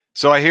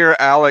So I hear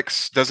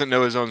Alex doesn't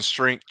know his own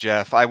strength,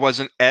 Jeff. I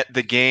wasn't at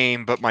the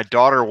game, but my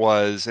daughter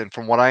was, and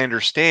from what I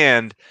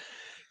understand,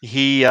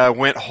 he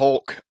went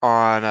Hulk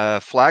on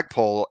a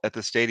flagpole at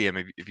the stadium.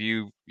 Have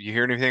you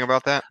hear anything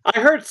about that? I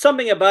heard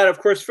something about, of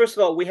course, first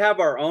of all, we have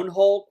our own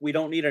Hulk. We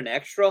don't need an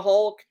extra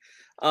Hulk.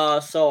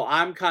 So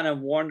I'm kind of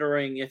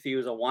wondering if he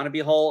was a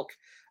wannabe Hulk.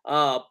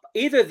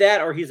 Either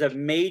that or he's a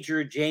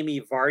major Jamie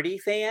Vardy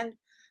fan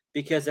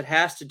because it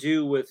has to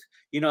do with,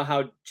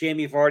 how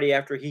Jamie Vardy,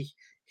 after he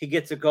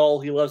gets a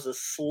goal, he loves to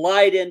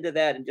slide into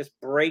that and just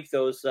break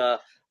those uh,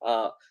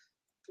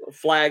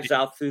 flags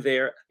out through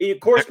there. Of There,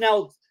 course,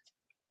 now.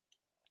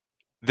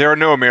 there are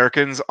no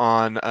Americans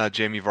on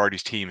Jamie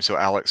Vardy's team, so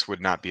Alex would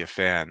not be a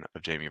fan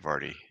of Jamie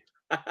Vardy.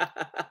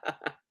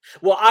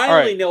 Well, I All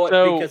right. only know it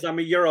So, because I'm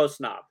a Euro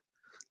snob.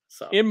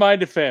 So, in my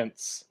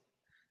defense,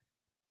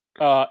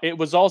 it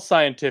was all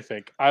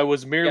scientific. I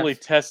was merely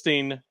yes.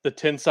 testing the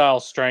tensile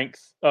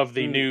strength of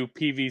the Mm. new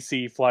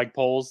PVC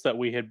flagpoles that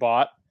we had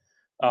bought.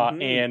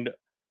 Mhm. And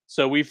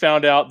so we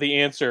found out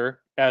the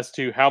answer as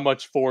to how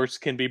much force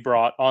can be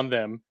brought on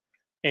them.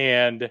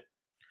 And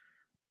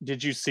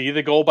did you see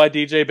the goal by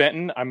DJ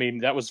Benton? I mean,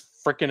 that was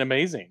freaking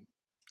amazing.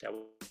 That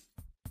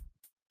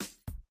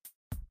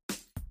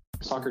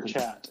Soccer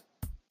chat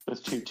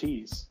with two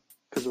T's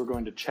because we're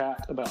going to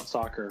chat about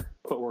soccer,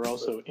 but we're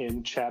also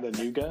in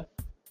Chattanooga.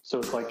 So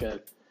it's like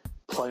a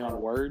play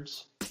on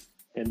words.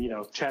 And,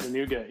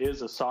 Chattanooga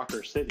is a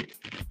soccer city.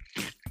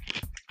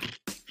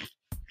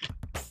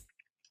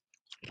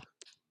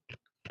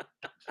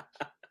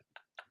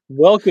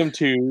 Welcome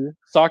to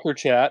Soccer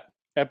Chat,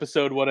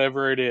 episode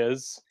whatever it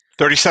is,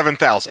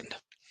 37,000.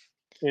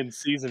 in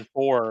season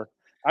 4.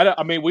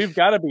 I mean, we've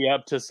got to be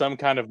up to some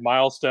kind of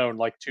milestone,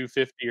 like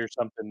 250 or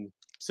something,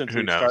 since Who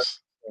we've started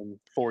knows?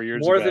 4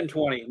 years more ago. than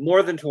 20.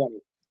 More than 20.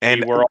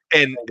 And We're all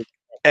and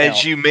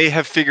as you may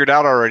have figured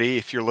out already,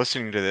 if you're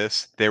listening to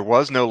this, there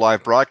was no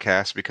live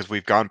broadcast because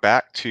we've gone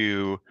back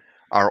to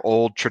our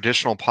old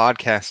traditional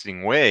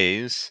podcasting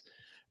ways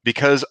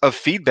because of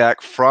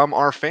feedback from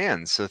our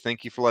fans. So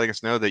thank you for letting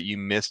us know that you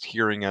missed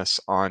hearing us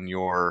on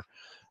your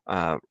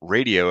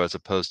radio as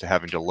opposed to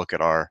having to look at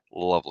our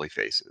lovely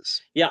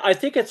faces. Yeah, I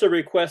think it's a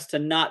request to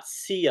not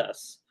see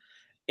us.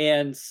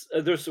 And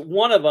there's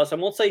one of us, I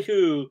won't say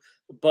who,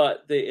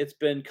 but it's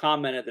been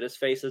commented that his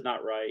face is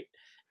not right.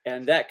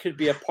 And that could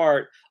be a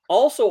part.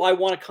 Also, I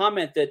want to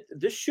comment that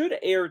this should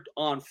air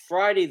on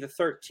Friday the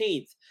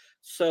 13th.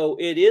 So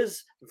it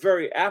is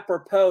very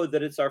apropos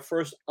that it's our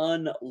first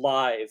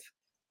unlive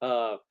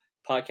uh,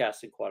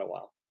 podcast in quite a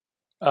while.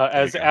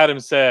 as Adam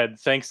said,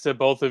 thanks to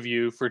both of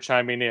you for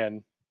chiming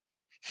in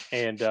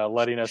and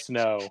letting us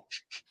know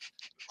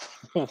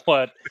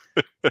what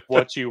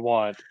you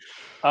want.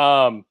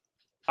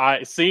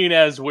 Seeing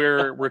as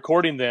we're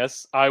recording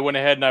this, I went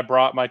ahead and I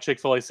brought my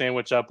Chick-fil-A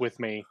sandwich up with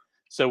me.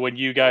 So when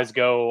you guys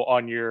go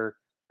on your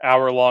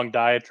hour-long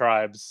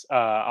diatribes,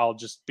 I'll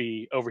just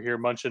be over here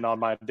munching on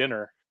my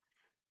dinner.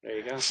 There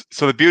you go.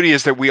 So the beauty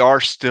is that we are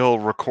still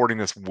recording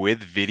this with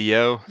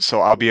video,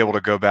 so I'll be able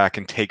to go back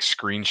and take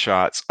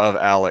screenshots of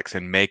Alex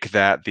and make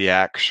that the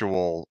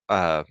actual.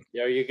 There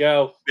you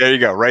go. There you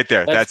go, right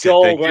there. That's That's it.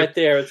 gold Thank you. right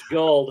there. It's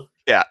gold.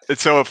 Yeah. And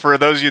so for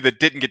those of you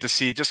that didn't get to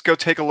see, just go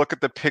take a look at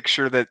the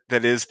picture that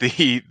is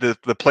the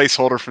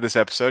placeholder for this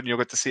episode, and you'll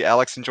get to see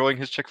Alex enjoying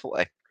his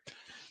Chick-fil-A.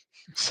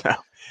 So,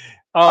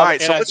 all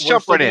right. So let's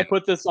jump right in.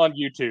 Put this on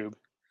YouTube,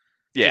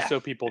 Yeah. just so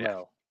people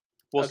know.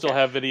 We'll Okay. still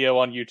have video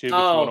on YouTube if you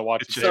want to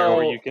watch it there,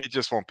 or you can It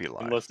just won't be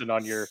live. listen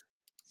on your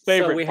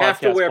favorite. So we have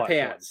to wear podcast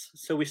platform. pants.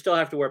 So we still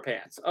have to wear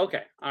pants.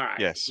 Okay. All right.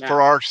 Yes, Now-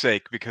 for our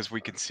sake, because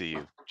we can see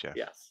you, Jeff.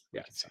 Yes. We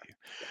Yes. can see you.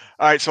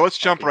 All right, so let's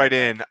jump right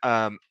in.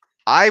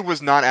 I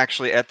was not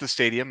actually at the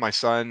stadium. My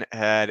son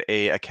had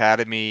a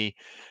academy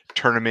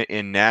tournament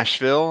in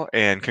Nashville,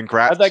 and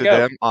congrats How'd that to go?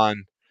 them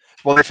on.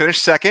 Well, they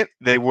finished second.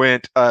 They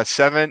went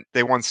 7.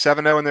 They won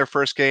 7-0 in their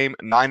first game,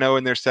 9-0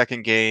 in their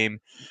second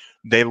game.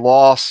 They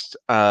lost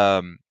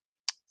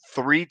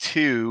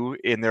 3-2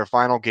 in their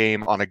final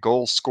game on a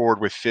goal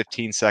scored with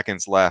 15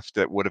 seconds left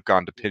that would have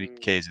gone to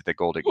PKs if the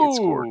goal didn't get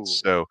scored. Ooh.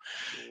 So,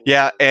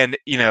 yeah, and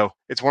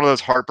it's one of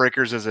those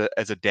heartbreakers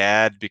as a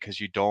dad because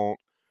you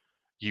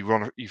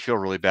feel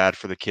really bad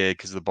for the kid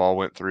because the ball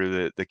went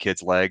through the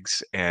kid's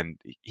legs and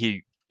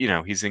he's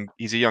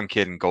a young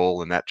kid in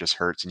goal and that just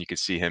hurts and you could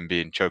see him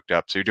being choked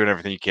up. So you're doing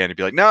everything you can to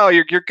be like, no,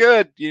 you're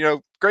good,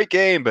 great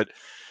game, but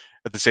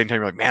at the same time,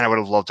 you're like, man, I would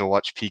have loved to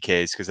watch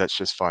PKs because that's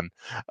just fun.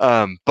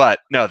 But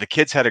no, the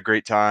kids had a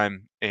great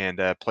time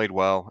and played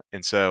well.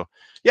 And so,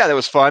 yeah, that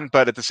was fun.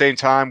 But at the same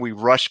time, we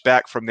rushed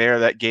back from there.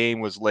 That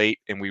game was late,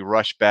 and we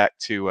rushed back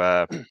to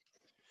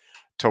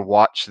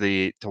watch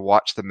the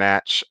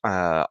match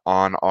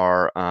on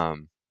our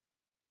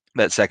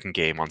that second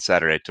game on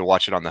Saturday, to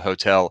watch it on the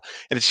hotel.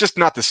 And it's just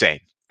not the same.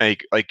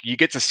 Like you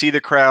get to see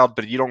the crowd,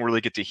 but you don't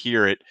really get to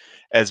hear it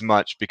as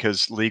much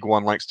because League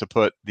One likes to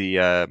put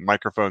the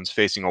microphones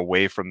facing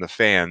away from the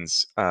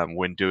fans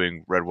when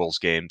doing Red Wolves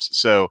games.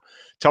 So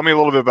tell me a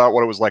little bit about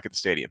what it was like at the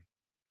stadium.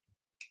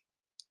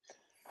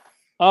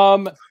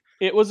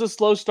 It was a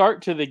slow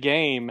start to the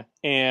game,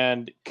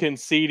 and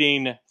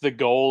conceding the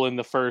goal in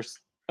the first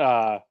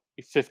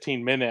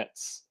 15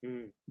 minutes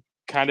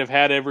kind of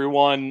had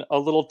everyone a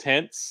little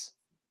tense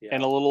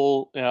and a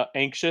little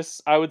anxious,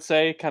 I would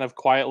say, kind of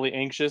quietly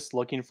anxious,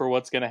 looking for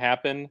what's going to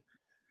happen.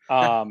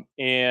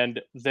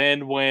 And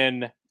then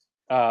when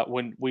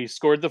we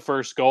scored the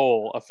first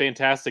goal, a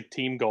fantastic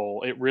team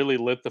goal, it really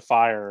lit the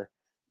fire.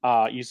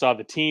 You saw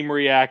the team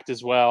react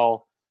as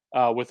well.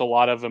 With a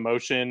lot of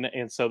emotion,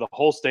 and so the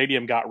whole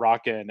stadium got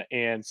rocking.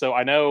 And so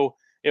I know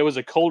it was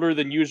a colder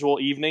than usual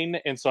evening,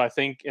 and so I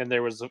think, and it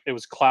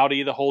was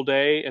cloudy the whole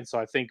day, and so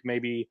I think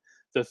maybe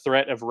the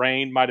threat of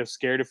rain might have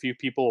scared a few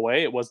people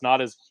away. It was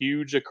not as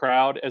huge a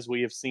crowd as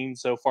we have seen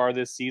so far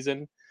this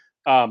season,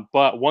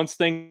 but once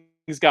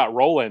things got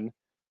rolling,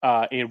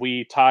 and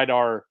we tied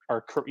our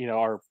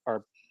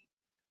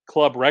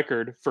club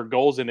record for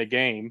goals in a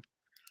game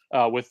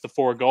with the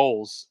 4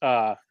 goals.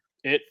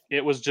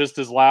 It was just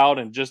as loud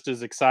and just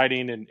as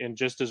exciting and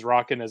just as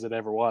rocking as it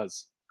ever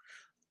was.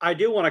 I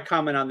do want to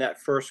comment on that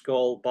first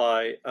goal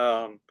by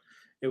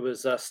it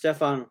was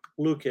Stefan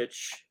Lukic,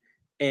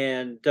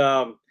 and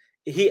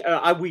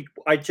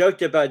I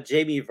joked about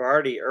Jamie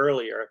Vardy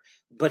earlier,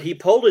 but he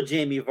pulled a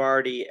Jamie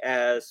Vardy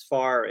as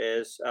far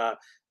as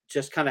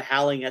just kind of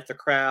howling at the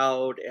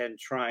crowd and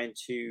trying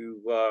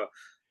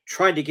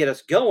to get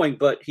us going,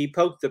 but he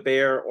poked the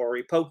bear or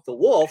he poked the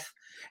wolf,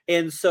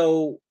 and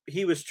so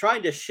he was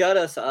trying to shut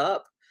us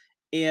up.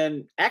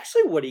 And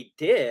actually, what he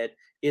did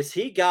is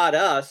he got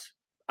us.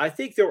 I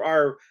think there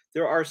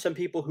are some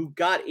people who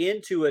got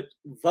into it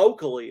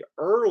vocally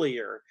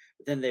earlier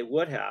than they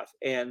would have,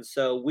 and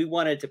so we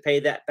wanted to pay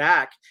that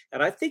back.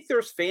 And I think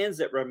there's fans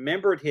that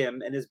remembered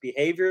him and his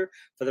behavior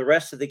for the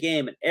rest of the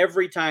game. And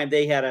every time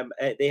they had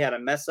a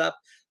mess up,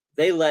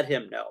 they let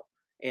him know,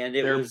 and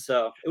it was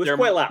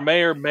quite loud.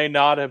 May or may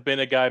not have been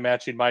a guy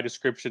matching my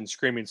description,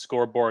 screaming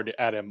scoreboard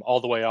at him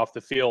all the way off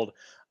the field.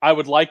 I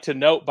would like to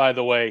note, by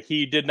the way,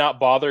 he did not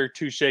bother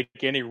to shake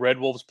any Red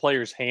Wolves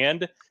player's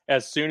hand.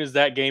 As soon as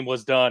that game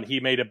was done,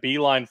 he made a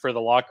beeline for the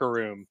locker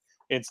room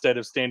instead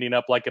of standing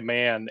up like a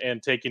man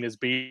and taking his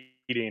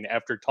beating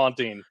after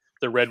taunting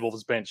the Red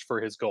Wolves bench for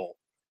his goal.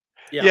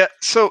 Yeah.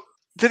 So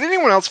did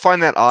anyone else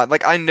find that odd?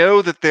 Like, I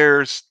know that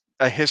there's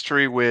a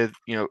history with,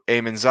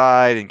 Eamon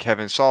Zaid and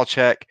Kevin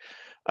Salchek,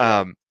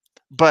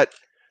 but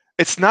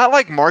it's not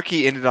like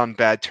Markey ended on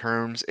bad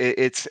terms.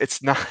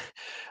 It's not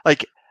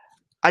like,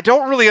 I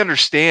don't really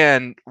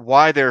understand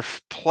why their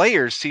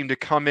players seem to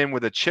come in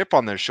with a chip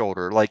on their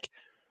shoulder. Like,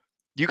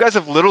 you guys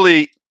have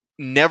literally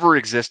never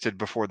existed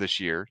before this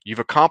year. You've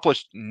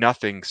accomplished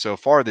nothing so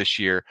far this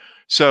year.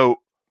 So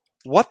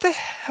what the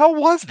hell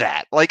was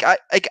that? Like, I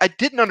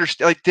didn't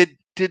understand. Like,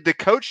 did the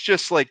coach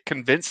just like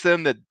convince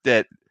them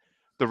that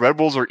the Red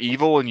Bulls are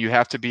evil and you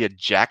have to be a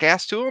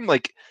jackass to them?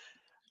 Like,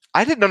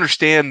 I didn't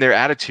understand their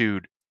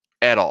attitude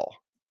at all.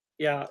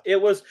 Yeah,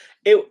 it was.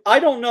 I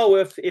don't know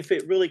if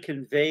it really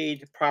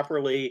conveyed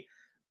properly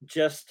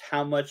just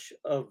how much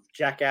of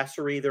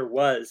jackassery there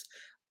was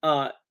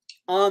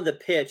on the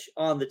pitch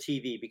on the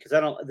TV, because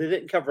they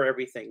didn't cover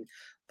everything,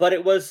 but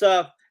it was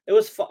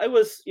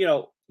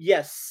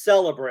yes,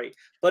 celebrate,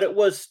 but it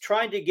was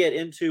trying to get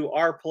into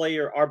our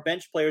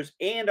bench players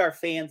and our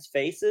fans'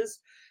 faces,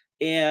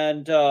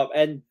 and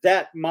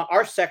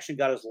our section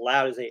got as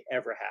loud as they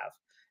ever have.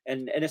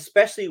 And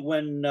especially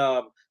when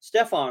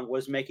Stefan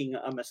was making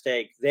a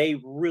mistake, they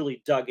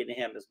really dug into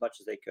him as much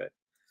as they could.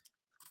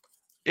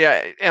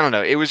 Yeah, I don't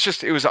know. It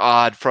was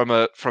odd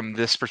from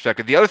this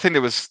perspective. The other thing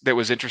that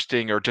was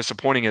interesting or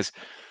disappointing is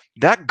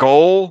that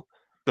goal,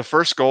 the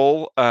first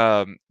goal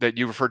that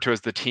you referred to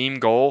as the team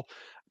goal.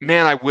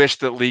 Man, I wish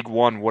that League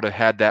One would have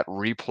had that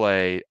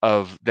replay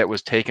that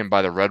was taken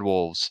by the Red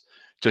Wolves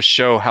to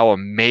show how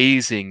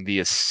amazing the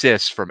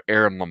assist from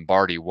Aaron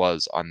Lombardi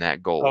was on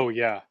that goal. Oh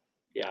yeah.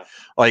 Yeah.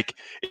 Like,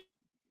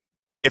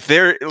 if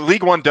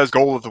League One does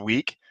goal of the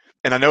week,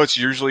 and I know it's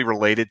usually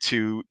related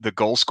to the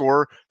goal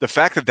scorer, the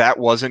fact that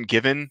wasn't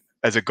given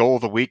as a goal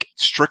of the week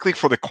strictly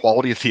for the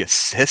quality of the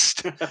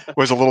assist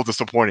was a little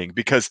disappointing,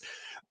 because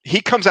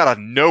he comes out of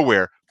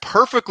nowhere,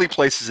 perfectly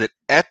places it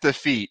at the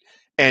feet,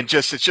 and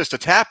it's just a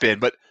tap in.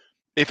 But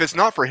if it's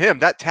not for him,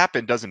 that tap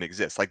in doesn't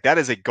exist. Like, that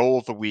is a goal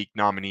of the week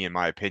nominee, in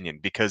my opinion,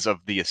 because of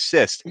the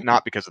assist,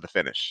 not because of the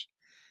finish.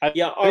 I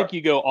think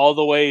you go all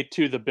the way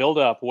to the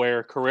build-up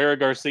where Carrera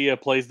Garcia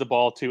plays the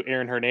ball to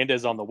Aaron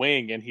Hernandez on the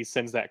wing, and he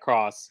sends that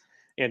cross.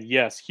 And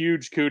yes,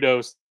 huge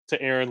kudos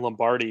to Aaron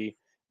Lombardi.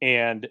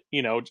 And,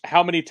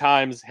 how many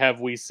times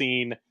have we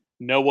seen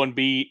no one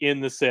be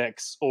in the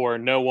 6 or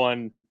no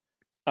one,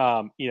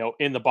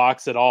 in the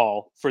box at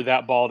all for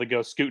that ball to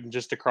go scooting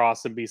just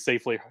across and be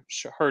safely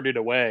herded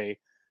away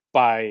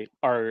by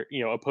our,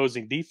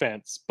 opposing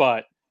defense?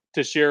 But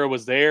Teixeira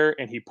was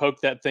there, and he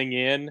poked that thing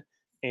in.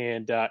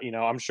 And,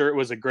 I'm sure it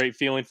was a great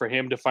feeling for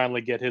him to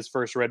finally get his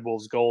first Red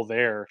Wolves goal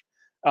there.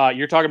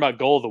 You're talking about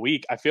goal of the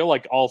week. I feel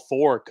like all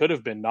 4 could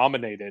have been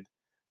nominated.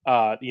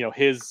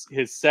 His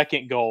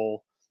second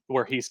goal,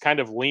 where he's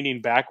kind of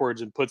leaning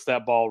backwards and puts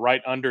that ball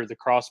right under the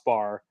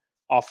crossbar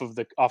off of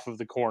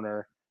the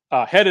corner.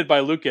 headed by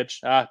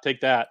Lukic.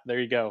 Take that. There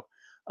you go.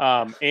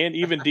 And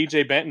even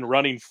DJ Benton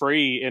running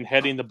free and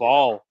heading the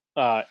ball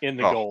in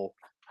the goal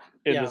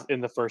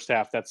in the first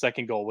half. That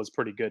second goal was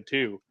pretty good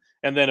too.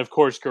 And then, of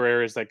course,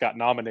 Carreras that got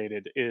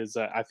nominated is,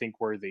 I think,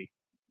 worthy.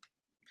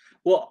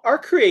 Well, our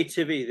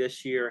creativity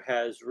this year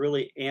has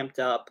really amped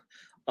up.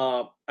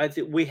 I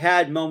think we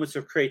had moments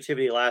of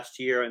creativity last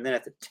year, and then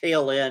at the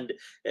tail end,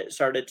 it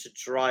started to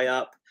dry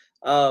up.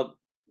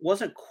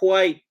 Wasn't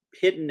quite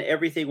hitting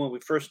everything when we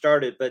first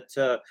started, but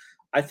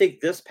I think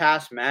this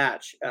past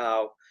match,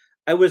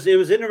 it was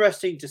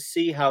interesting to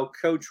see how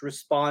Coach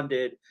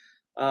responded,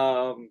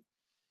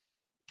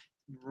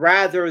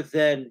 rather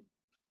than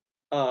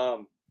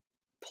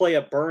play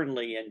a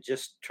Burnley and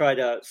just try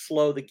to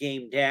slow the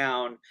game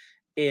down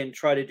and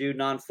try to do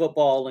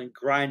non-football and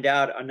grind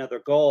out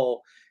another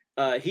goal.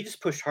 He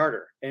just pushed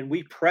harder and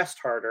we pressed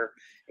harder,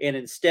 and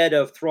instead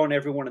of throwing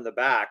everyone in the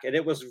back. And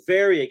it was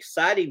very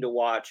exciting to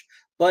watch,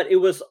 but it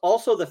was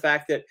also the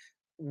fact that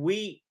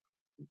we,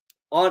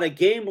 on a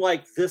game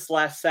like this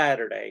last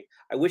Saturday,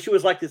 I wish it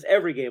was like this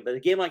every game, but a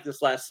game like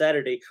this last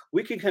Saturday,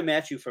 we can come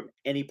at you from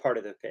any part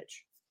of the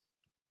pitch.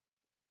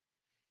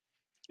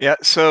 Yeah.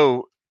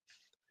 So,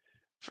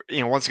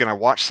 once again, I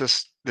watched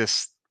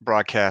this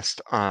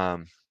broadcast. I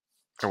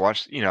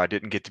watched, I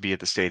didn't get to be at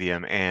the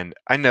stadium, and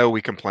I know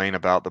we complain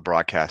about the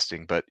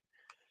broadcasting, but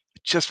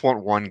just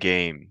want one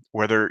game.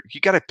 Whether you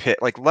got to pick,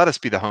 like, let us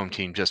be the home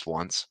team just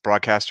once,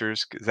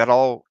 broadcasters. Is that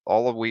all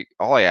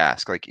I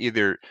ask? Like,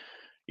 either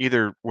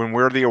when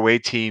we're the away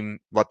team,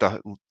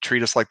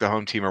 treat us like the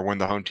home team, or when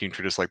the home team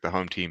treat us like the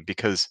home team,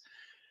 because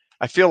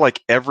I feel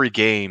like every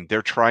game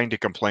they're trying to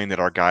complain that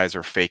our guys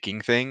are faking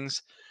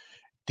things.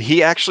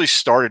 He actually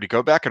started to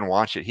go back and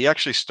watch it. He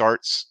actually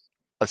starts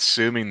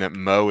assuming that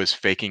Mo is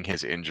faking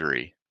his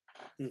injury.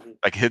 Mm-hmm.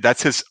 Like,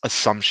 that's his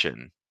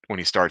assumption when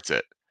he starts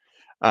it.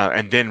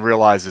 And then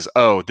realizes,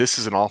 oh, this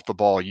is an off the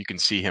ball. You can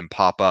see him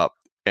pop up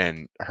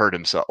and hurt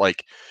himself.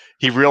 Like,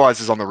 he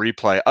realizes on the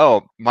replay,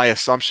 oh, my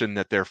assumption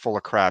that they're full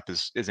of crap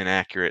is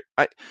inaccurate.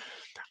 I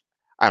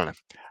don't know.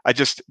 I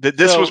just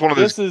this was one of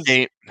those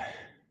games.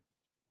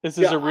 This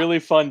is a really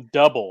fun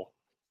double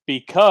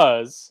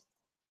because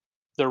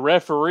the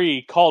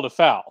referee called a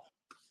foul.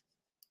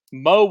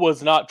 Mo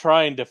was not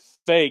trying to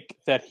fake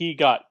that he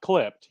got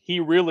clipped. He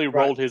really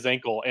rolled his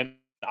ankle, and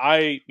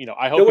I hope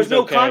there was he's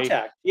no okay.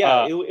 contact.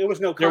 Yeah, it was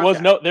no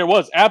contact. There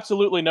was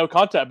absolutely no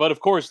contact. But of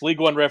course,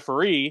 League One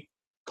referee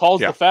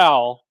calls the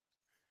foul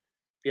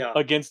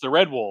against the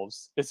Red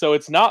Wolves. And so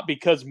it's not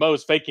because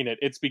Mo's faking it.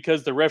 It's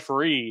because the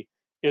referee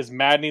is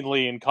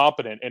maddeningly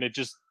incompetent, and it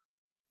just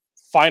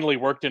finally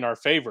worked in our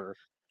favor.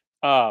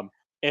 And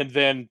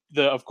then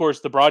of course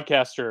the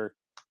broadcaster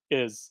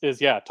is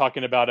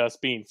talking about us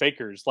being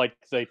fakers, like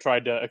they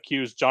tried to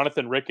accuse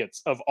Jonathan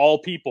Ricketts of all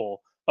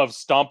people of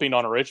stomping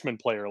on a Richmond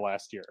player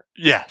last year.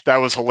 Yeah, that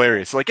was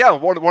hilarious. Like, yeah,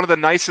 one of the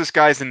nicest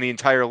guys in the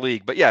entire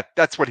league, but yeah,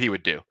 that's what he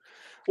would do.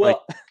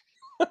 Well,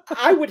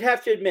 I would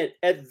have to admit,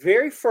 at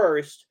very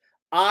first,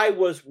 I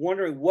was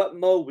wondering what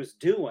Mo was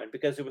doing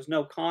because there was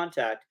no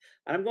contact,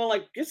 and I'm going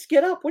like, just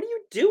get up. What are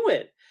you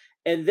doing?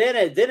 And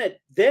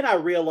then I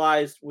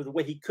realized with the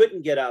way he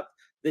couldn't get up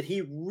that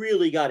he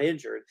really got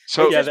injured.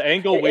 So the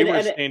angle we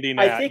were standing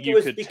at,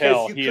 you could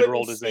tell he had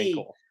rolled his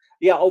ankle.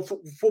 Yeah,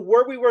 for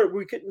where we were,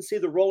 we couldn't see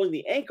the rolling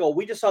the ankle.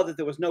 We just saw that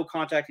there was no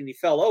contact and he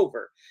fell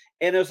over.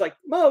 And it was like,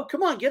 Mo,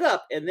 come on, get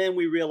up. And then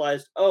we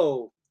realized,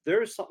 oh,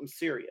 there's something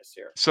serious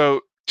here. So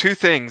 2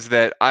 things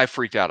that I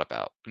freaked out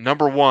about.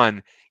 Number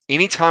 1,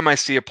 anytime I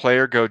see a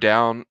player go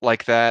down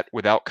like that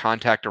without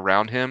contact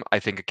around him, I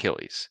think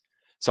Achilles.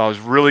 So I was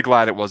really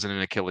glad it wasn't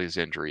an Achilles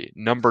injury.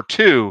 Number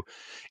 2,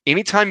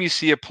 anytime you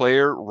see a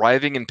player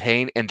writhing in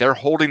pain and they're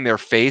holding their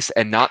face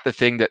and not the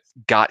thing that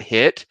got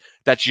hit,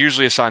 that's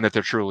usually a sign that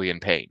they're truly in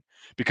pain.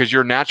 Because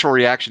your natural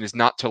reaction is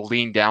not to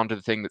lean down to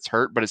the thing that's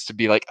hurt, but it's to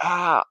be like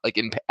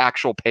in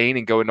actual pain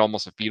and go into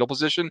almost a fetal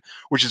position,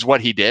 which is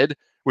what he did,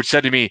 which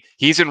said to me,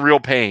 he's in real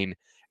pain.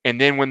 And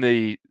then when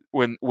the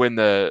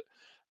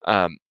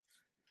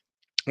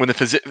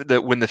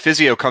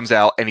physio comes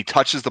out and he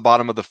touches the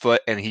bottom of the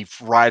foot and he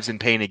writhes in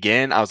pain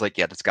again, I was like,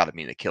 yeah, that's got to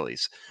be an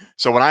Achilles.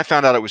 So when I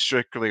found out it was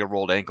strictly a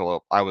rolled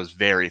ankle, I was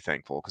very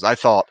thankful because I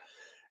thought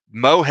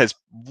Mo has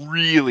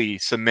really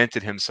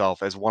cemented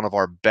himself as one of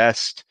our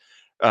best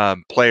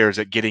players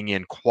at getting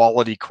in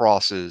quality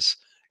crosses,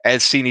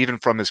 as seen even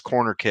from his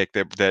corner kick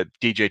that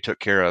DJ took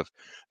care of,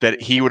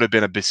 that he would have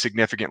been a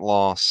significant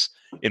loss,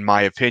 in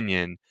my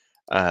opinion,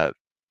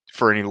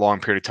 for any long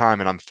period of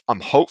time. And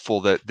I'm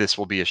hopeful that this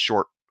will be a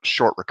short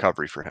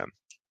recovery for him.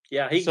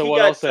 Yeah, he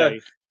got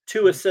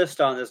 2 assists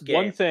on this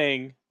game.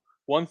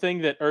 One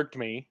thing that irked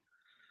me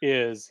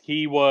is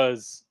he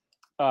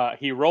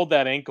rolled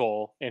that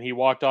ankle and he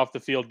walked off the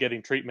field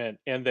getting treatment,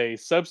 and they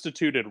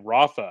substituted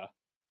Rafa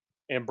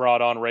and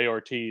brought on Ray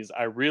Ortiz.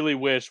 I really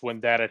wish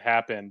when that had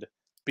happened,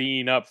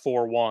 being up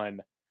 4-1,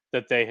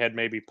 that they had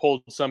maybe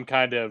pulled some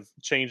kind of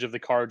change of the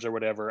cards or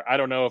whatever. I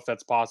don't know if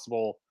that's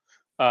possible.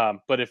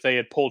 But if they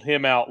had pulled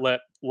him out,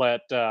 let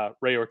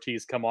Ray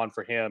Ortiz come on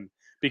for him,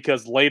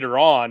 because later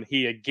on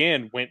he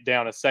again went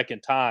down a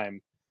second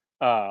time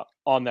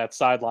on that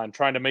sideline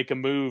trying to make a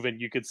move, and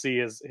you could see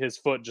his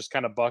foot just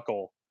kind of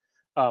buckle.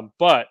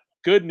 But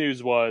good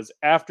news was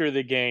after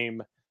the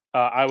game,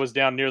 I was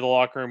down near the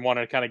locker room,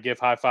 wanted to kind of give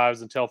high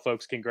fives and tell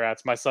folks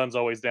congrats. My son's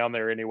always down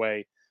there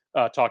anyway,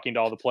 talking to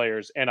all the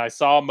players, and I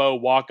saw Mo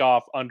walk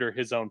off under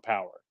his own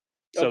power.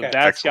 So Okay.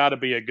 that's got to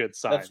be a good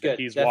sign That's that good.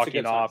 he's That's a walking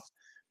good sign. off.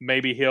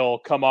 Maybe he'll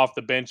come off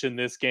the bench in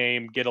this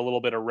game, get a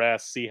little bit of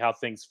rest, see how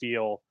things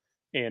feel,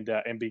 and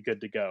be good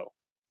to go.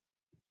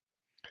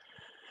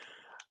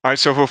 All right,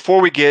 so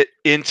before we get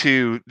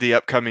into the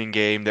upcoming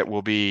game that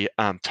will be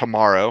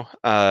tomorrow,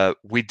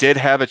 we did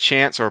have a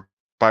chance, or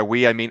by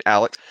we I mean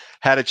Alex,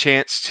 had a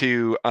chance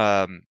to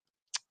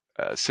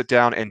sit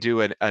down and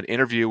do an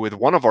interview with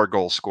one of our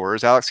goal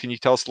scorers. Alex, can you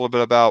tell us a little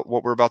bit about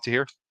what we're about to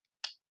hear?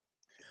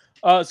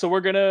 So we're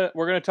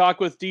gonna talk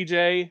with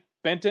DJ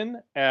Benton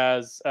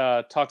as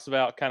talks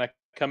about kind of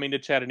coming to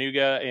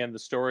Chattanooga and the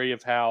story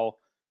of how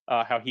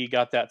he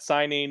got that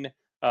signing.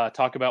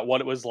 Talk about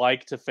what it was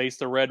like to face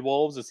the Red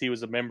Wolves, as he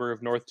was a member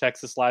of North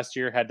Texas last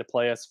year, had to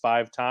play us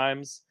 5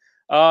 times,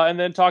 and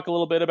then talk a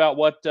little bit about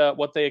what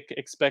they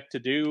expect to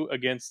do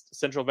against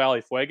Central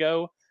Valley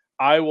Fuego.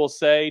 I will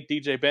say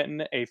DJ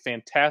Benton, a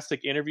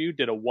fantastic interview,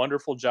 did a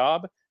wonderful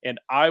job, and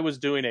I was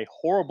doing a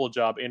horrible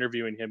job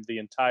interviewing him the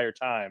entire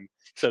time.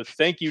 So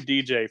thank you,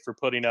 DJ, for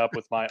putting up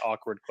with my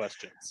awkward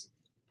questions.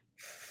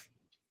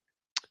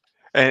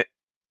 And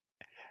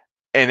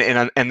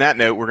on that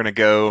note, we're going to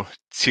go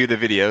to the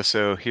video.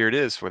 So here it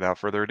is without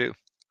further ado.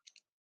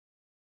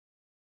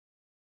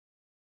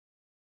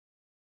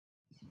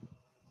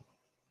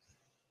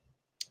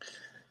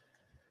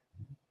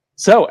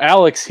 So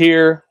Alex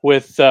here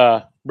with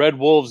Red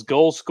Wolves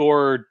goal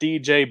scorer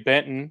DJ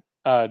Benton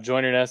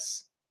joining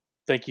us.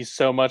 Thank you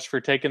so much for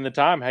taking the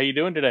time. How you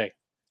doing today?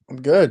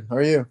 I'm good. How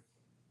are you?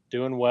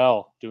 Doing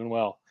well.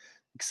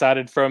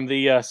 Excited from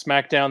the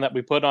smackdown that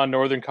we put on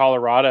Northern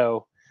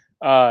Colorado.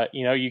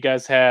 You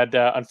guys had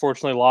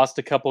unfortunately lost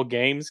a couple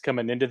games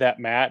coming into that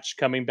match,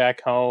 coming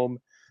back home.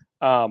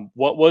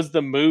 What was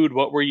the mood?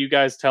 What were you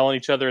guys telling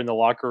each other in the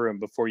locker room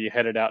before you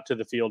headed out to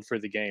the field for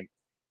the game?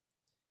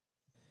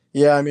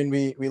 Yeah, I mean,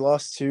 we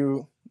lost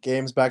 2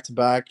 games back to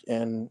back,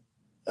 and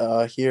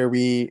here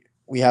we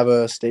have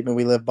a statement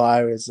we live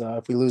by: is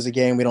if we lose a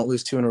game, we don't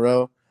lose 2 in a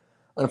row.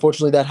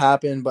 Unfortunately, that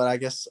happened, but I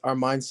guess our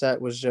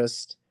mindset was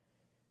just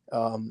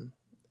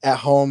at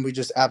home. We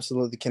just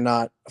absolutely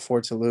cannot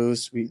afford to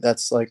lose.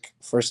 That's like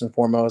first and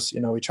foremost.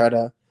 We try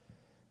to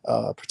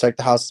protect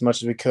the house as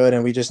much as we could,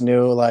 and we just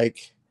knew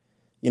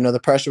the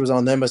pressure was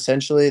on them.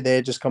 Essentially, they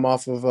had just come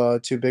off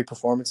of 2 big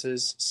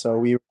performances, so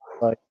we were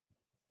like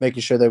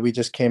making sure that we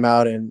just came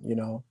out and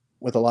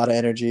with a lot of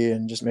energy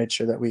and just made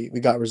sure that we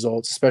got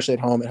results, especially at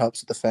home. It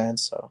helps with the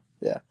fans. So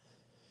yeah.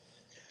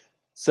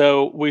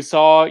 So we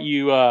saw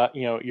you,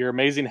 your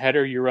amazing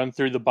header. You run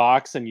through the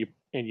box and you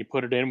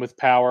put it in with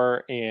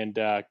power and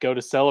go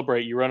to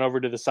celebrate. You run over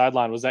to the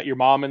sideline. Was that your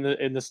mom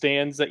in the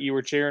stands that you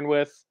were cheering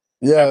with?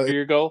 Yeah, after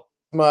your goal.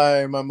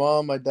 My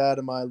mom, my dad,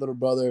 and my little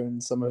brother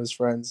and some of his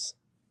friends.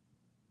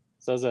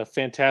 So that was a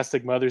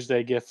fantastic Mother's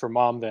Day gift for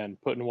mom. Then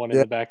putting one in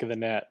the back of the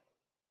net.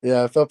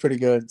 Yeah, it felt pretty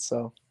good.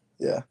 So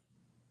yeah.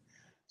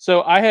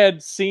 So I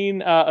had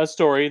seen a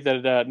story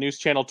that News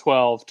Channel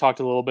 12 talked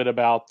a little bit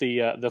about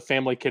the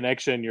family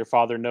connection, your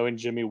father knowing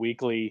Jimmy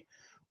Weekly.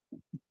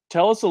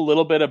 Tell us a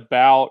little bit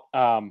about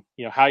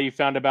how you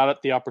found about it,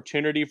 the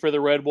opportunity for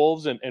the Red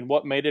Wolves, and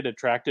what made it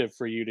attractive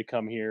for you to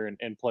come here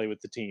and play with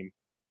the team.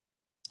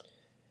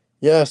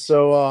 Yeah,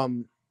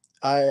 so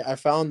I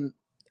found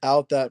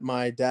out that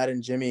my dad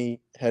and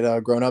Jimmy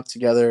had grown up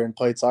together and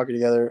played soccer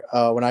together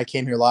when I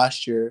came here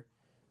last year.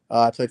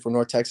 I played for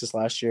North Texas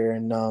last year,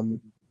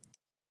 and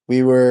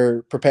we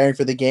were preparing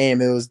for the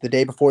game. It was the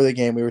day before the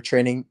game. We were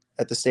training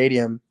at the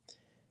stadium,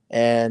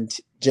 and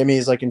Jimmy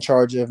is in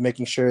charge of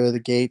making sure the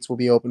gates will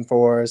be open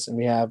for us and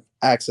we have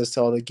access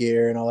to all the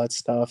gear and all that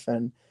stuff.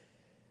 And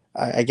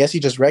I guess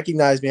he just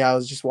recognized me. I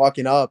was just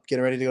walking up,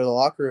 getting ready to go to the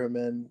locker room,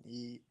 and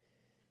he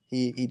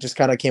just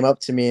kind of came up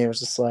to me and was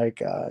just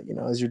like,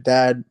 is your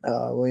dad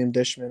William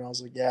Dishman? I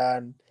was like, yeah.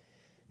 And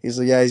he's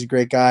like, yeah, he's a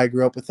great guy. I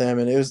grew up with him.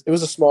 And it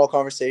was a small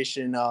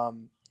conversation,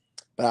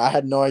 but I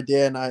had no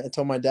idea. And I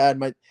told my dad.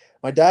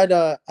 My dad,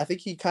 I think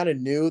he kind of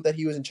knew that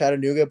he was in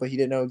Chattanooga, but he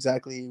didn't know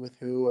exactly with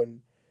who and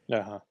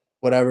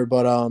whatever.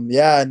 But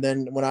yeah. And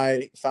then when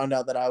I found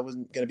out that I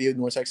wasn't going to be with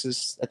North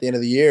Texas at the end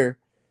of the year,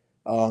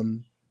 I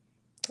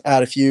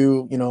had a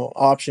few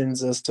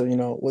options as to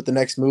what the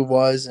next move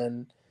was,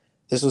 and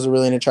this was a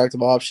really an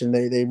attractive option.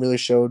 They really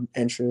showed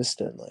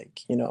interest and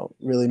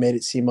really made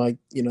it seem like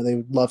they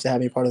would love to have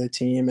me part of the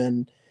team,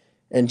 and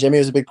Jimmy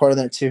was a big part of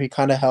that too. He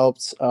kind of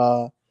helped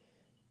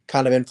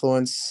kind of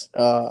influence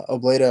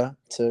Obleda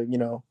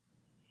to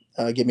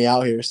get me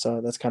out here. So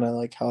that's kind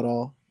of how it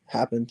all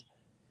happened.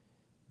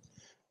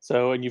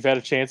 So, and you've had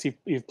a chance.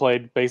 You've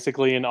played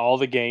basically in all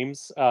the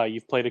games.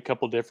 You've played a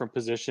couple different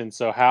positions.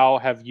 So, how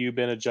have you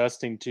been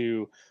adjusting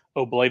to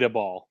Obleda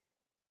ball?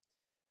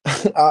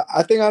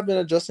 I think I've been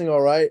adjusting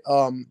all right.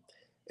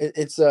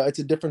 it's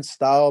a different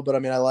style, but I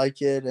mean I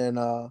like it, and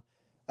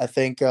I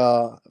think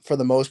for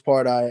the most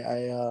part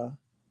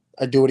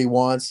I do what he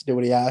wants, do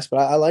what he asks, but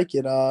I like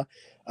it. I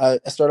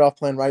started off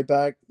playing right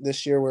back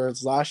this year,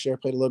 whereas last year I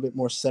played a little bit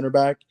more center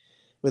back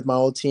with my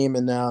old team,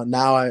 and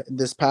now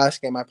this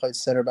past game I played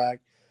center back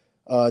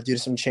due to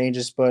some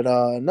changes. But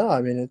no,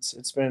 I mean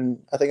it's been,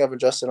 I think I've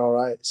adjusted all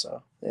right.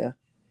 So yeah.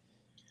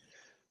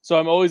 So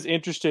I'm always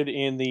interested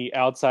in the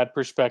outside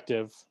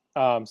perspective.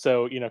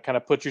 So, kind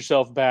of put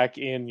yourself back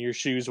in your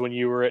shoes when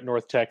you were at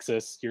North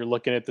Texas. You're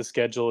looking at the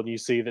schedule and you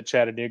see that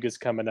Chattanooga's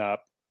coming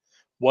up.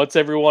 What's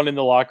everyone in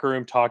the locker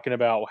room talking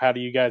about? How do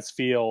you guys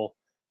feel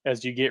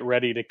as you get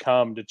ready to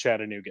come to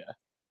Chattanooga?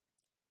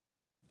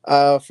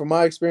 From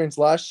my experience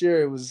last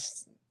year, it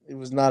was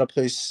not a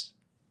place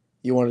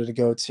you wanted to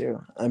go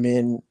to. I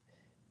mean,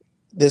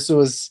 this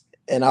was,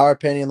 in our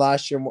opinion,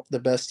 last year the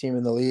best team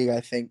in the league.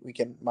 I think we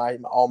can my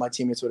all my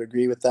teammates would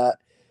agree with that.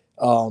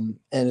 And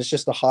it's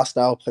just a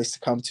hostile place to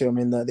come to. I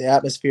mean, the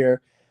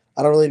atmosphere.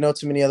 I don't really know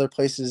too many other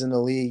places in the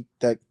league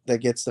that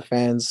gets the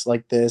fans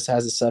like this,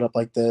 has it set up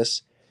like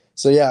this.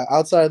 So yeah,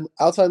 outside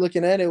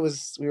looking in,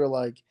 we were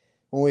like,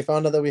 when we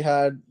found out that we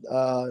had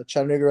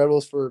Chattanooga Red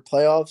Bulls for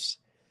playoffs,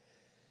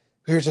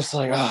 we were just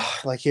like, oh,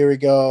 like here we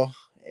go.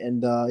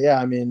 And yeah,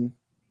 I mean,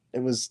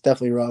 it was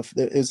definitely rough.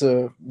 It was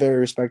a very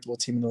respectable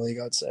team in the league,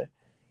 I'd say.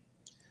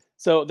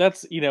 So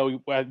that's,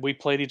 we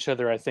played each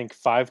other, I think,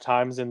 5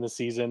 times in the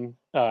season,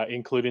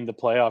 including the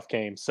playoff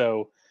game.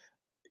 So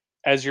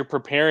as you're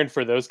preparing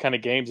for those kind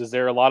of games, is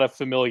there a lot of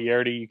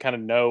familiarity? You kind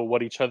of know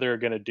what each other are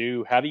going to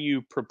do. How do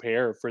you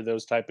prepare for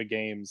those type of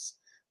games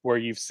where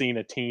you've seen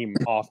a team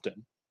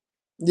often?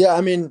 Yeah,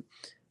 I mean,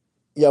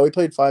 yeah, we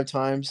played 5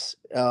 times.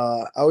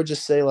 I would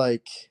just say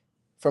like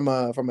from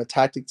a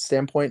tactic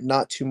standpoint,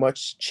 not too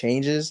much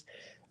changes.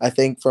 I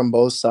think from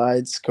both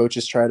sides,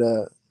 coaches try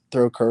to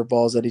throw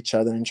curveballs at each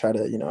other and try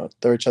to,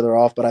 throw each other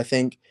off. But I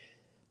think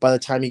by the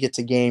time you get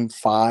to game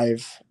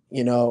 5,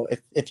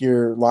 if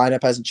your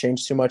lineup hasn't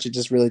changed too much, it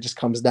just really just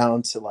comes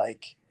down to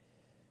like,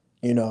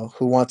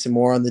 who wants it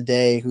more on the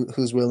day,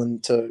 who's willing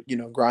to,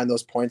 grind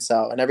those points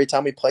out. And every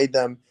time we played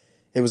them,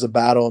 it was a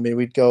battle. I mean,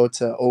 we'd go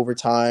to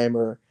overtime,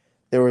 or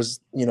there was,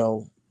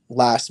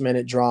 last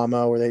minute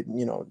drama where they,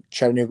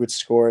 Chattanooga would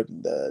score at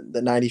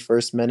the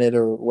 91st minute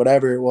or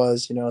whatever it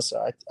was,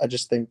 So I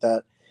just think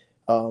that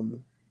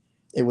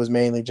it was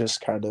mainly just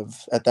kind of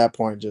at that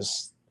point,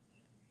 just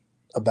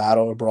a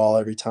battle, a brawl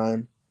every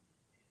time.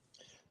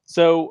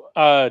 So,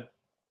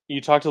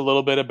 you talked a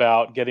little bit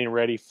about getting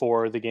ready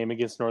for the game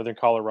against Northern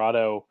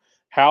Colorado.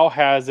 How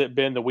has it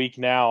been the week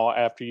now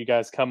after you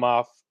guys come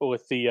off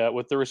with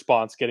the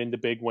response, getting the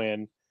big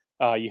win?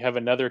 You have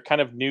another kind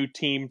of new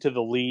team to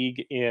the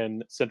league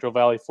in Central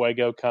Valley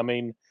Fuego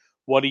coming.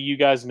 What do you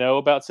guys know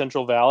about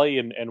Central Valley,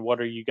 and what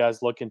are you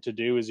guys looking to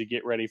do as you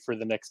get ready for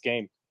the next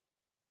game?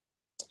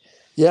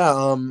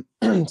 Yeah,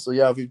 so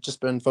yeah, we've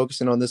just been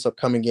focusing on this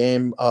upcoming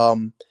game.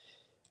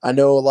 I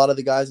know a lot of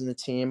the guys in the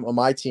team, on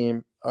my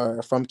team,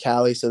 are from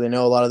Cali, so they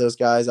know a lot of those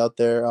guys out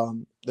there.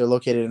 They're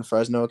located in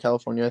Fresno,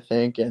 California, I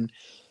think. And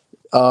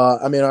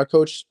I mean, our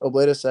coach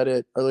Obleda said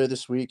it earlier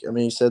this week. I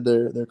mean, he said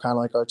they're kind of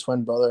like our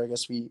twin brother. I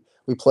guess we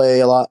play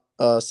a lot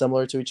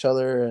similar to each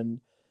other, and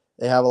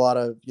they have a lot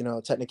of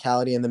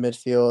technicality in the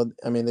midfield.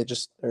 I mean,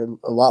 they're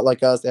a lot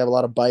like us. They have a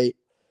lot of bite.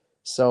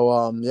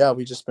 So yeah,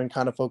 we just been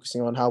kind of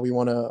focusing on how we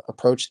want to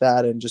approach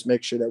that and just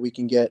make sure that we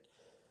can get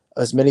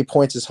as many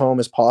points as home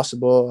as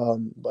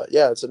possible. But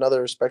yeah, it's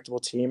another respectable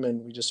team,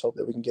 and we just hope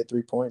that we can get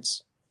 3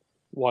 points.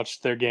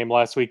 Watched their game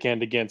last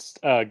weekend against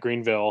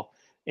Greenville,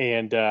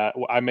 and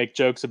I make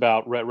jokes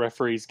about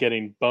referees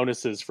getting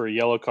bonuses for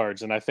yellow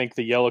cards, and I think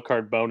the yellow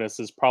card bonus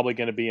is probably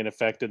going to be in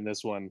effect in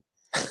this one.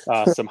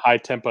 Some high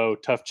tempo,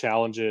 tough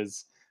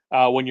challenges.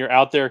 When you're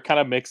out there kind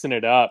of mixing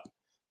it up,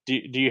 do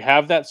you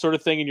have that sort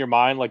of thing in your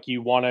mind, like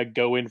you want to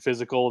go in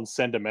physical and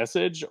send a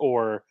message,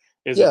 or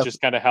is it Yeah,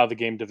 just kind of how the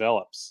game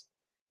develops?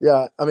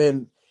 yeah. I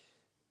mean,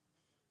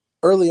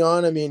 early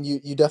on, I mean,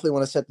 you definitely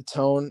want to set the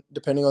tone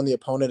depending on the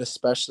opponent,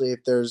 especially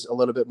if there's a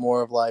little bit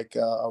more of like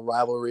a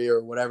rivalry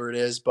or whatever it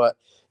is. But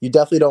you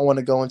definitely don't want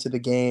to go into the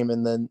game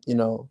and then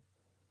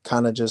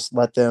kind of just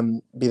let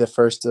them be the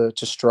first to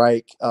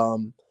strike.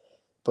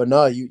 But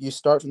no, you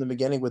start from the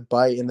beginning with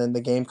bite, and then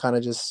the game kind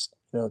of just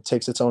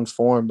takes its own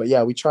form. But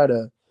yeah, we try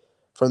to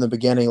from the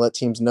beginning let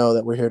teams know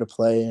that we're here to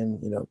play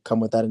and come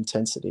with that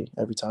intensity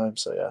every time.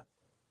 So yeah.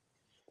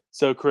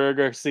 So Carrera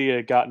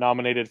Garcia got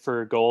nominated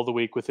for goal of the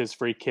week with his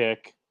free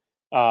kick.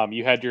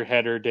 You had your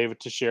header. David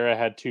Teixeira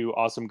had 2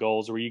 awesome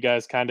goals. Were you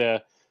guys kind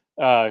of,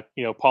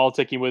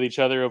 politicking with each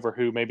other over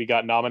who maybe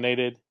got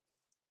nominated?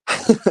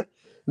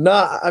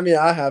 No, I mean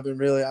I haven't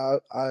really.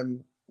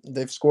 I'm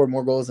they've scored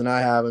more goals than I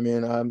have. I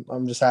mean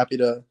I'm just happy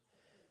to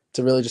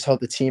really just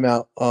help the team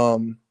out.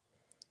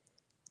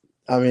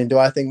 I mean, do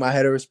I think my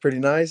header was pretty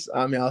nice?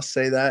 I mean, I'll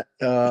say that.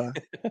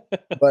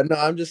 But no,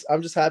 I'm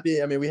just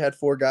happy. I mean, we had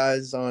 4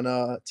 guys on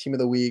team of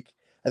the week.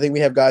 I think we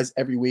have guys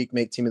every week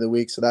make team of the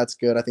week, so that's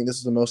good. I think this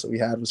is the most that we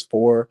had was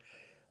 4.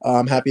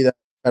 I'm happy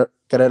that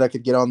Carrera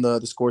could get on the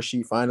score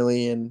sheet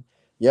finally, and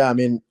yeah, I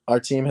mean, our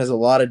team has a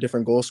lot of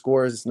different goal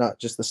scorers. It's not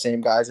just the same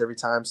guys every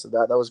time. So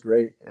that was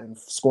great. And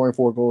scoring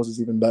 4 goals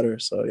is even better.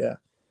 So, yeah.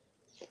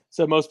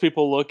 So most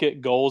people look at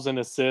goals and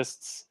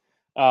assists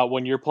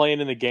when you're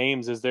playing in the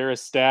games. Is there a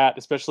stat,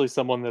 especially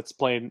someone that's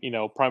playing,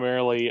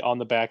 primarily on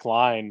the back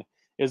line?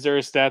 Is there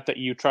a stat that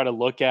you try to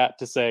look at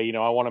to say,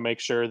 I want to make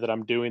sure that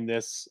I'm doing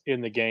this in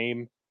the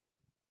game?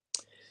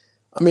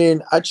 I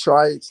mean, I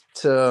tried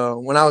to,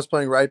 when I was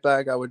playing right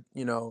back, I would,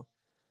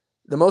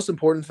 the most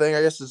important thing,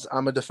 I guess, is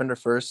I'm a defender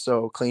first.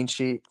 So clean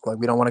sheet, like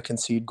we don't want to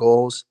concede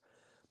goals.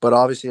 But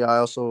obviously,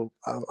 I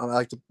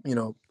like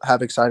to,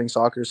 have exciting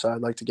soccer. So I'd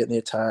like to get in the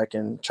attack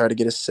and try to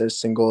get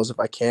assists and goals if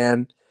I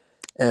can.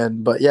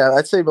 But yeah,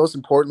 I'd say most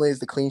importantly is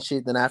the clean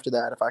sheet. Then after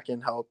that, if I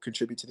can help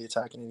contribute to the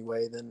attack in any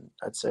way, then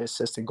I'd say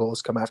assist and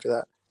goals come after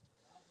that.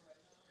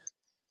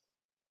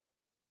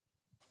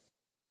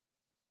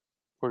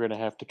 We're gonna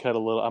have to cut a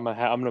little. I'm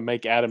gonna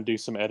make Adam do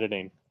some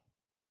editing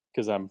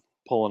because I'm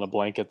pulling a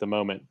blank at the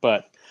moment.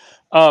 But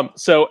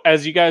so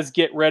as you guys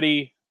get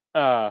ready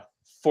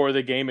for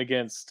the game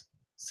against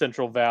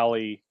Central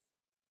Valley,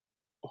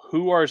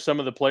 who are some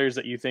of the players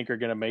that you think are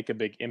going to make a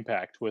big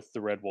impact with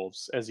the Red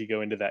Wolves as you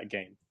go into that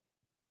game?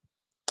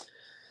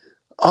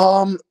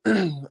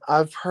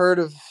 I've heard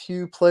of a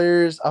few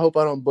players. I hope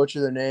I don't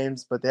butcher their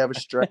names, but they have a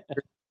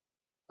striker.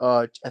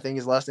 I think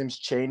his last name's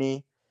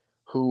Cheney,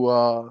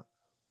 who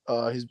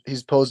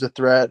he's posed a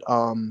threat.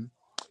 I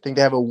think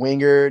they have a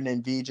winger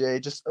named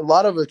VJ. Just a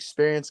lot of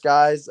experienced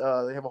guys.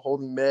 They have a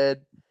holding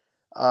mid.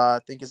 I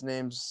think his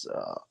name's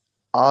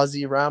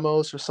Ozzy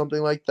Ramos or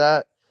something like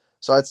that.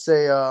 So I'd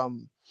say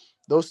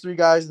those 3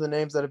 guys are the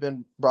names that have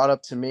been brought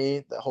up to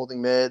me: that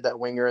holding mid, that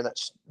winger, and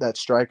that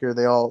striker.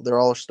 They're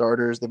all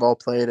starters. They've all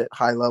played at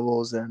high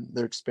levels and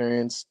they're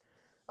experienced,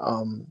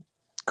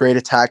 great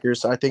attackers.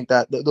 So I think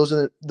that those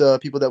are the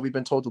people that we've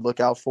been told to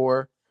look out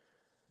for.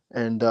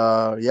 And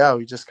yeah,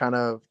 we just kind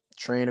of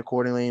train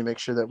accordingly and make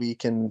sure that we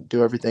can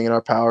do everything in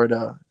our power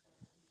to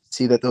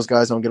see that those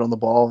guys don't get on the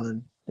ball.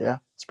 And yeah,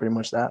 it's pretty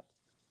much that.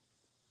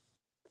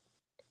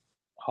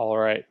 All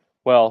right.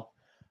 Well,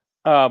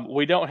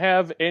 we don't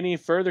have any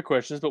further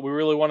questions, but we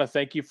really want to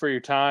thank you for your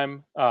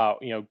time.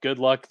 Good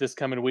luck this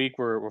coming week.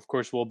 Of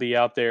course, we'll be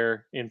out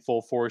there in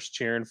full force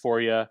cheering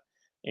for you,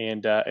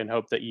 and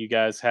hope that you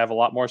guys have a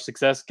lot more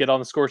success. Get on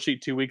the score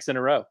sheet 2 weeks in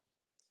a row.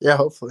 Yeah,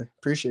 hopefully.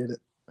 Appreciate it.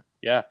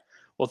 Yeah.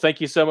 Well,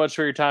 thank you so much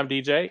for your time,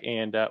 DJ,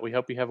 and we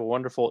hope you have a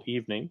wonderful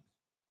evening.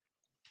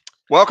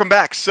 Welcome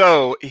back.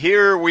 So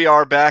here we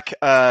are back.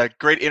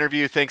 Great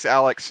interview. Thanks,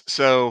 Alex.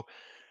 So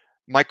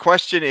my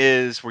question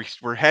is,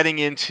 we're heading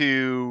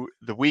into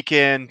the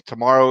weekend.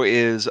 Tomorrow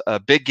is a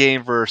big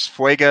game versus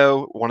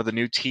Fuego, one of the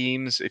new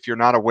teams. If you're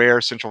not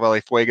aware, Central Valley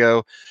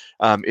Fuego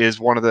is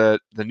one of the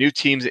new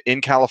teams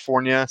in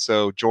California.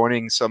 So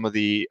joining some of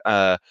the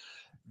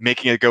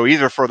making it go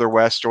either further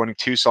west, joining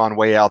Tucson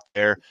way out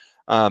there.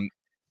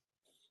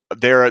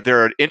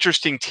 They're an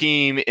interesting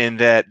team in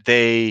that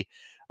they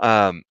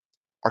are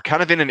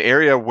kind of in an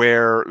area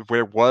where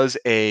there was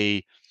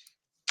a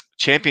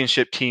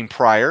championship team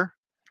prior.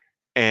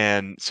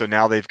 And so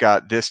now they've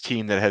got this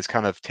team that has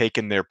kind of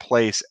taken their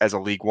place as a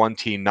League One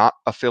team, not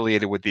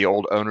affiliated with the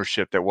old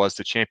ownership that was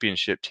the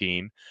championship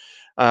team.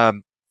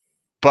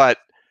 But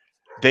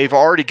they've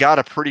already got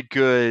a pretty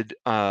good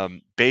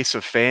base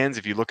of fans.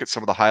 If you look at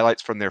some of the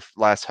highlights from their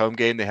last home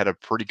game, they had a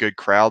pretty good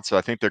crowd. So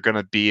I think they're going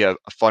to be a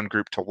fun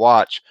group to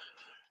watch.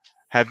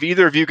 Have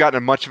either of you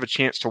gotten much of a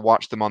chance to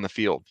watch them on the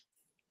field?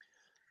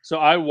 So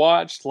I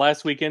watched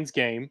last weekend's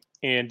game,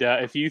 and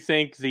if you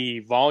think the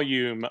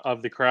volume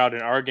of the crowd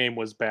in our game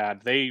was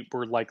bad, they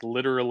were like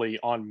literally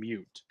on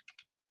mute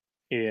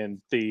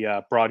in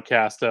the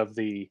broadcast of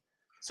the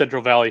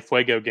Central Valley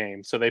Fuego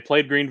game. So they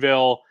played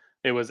Greenville.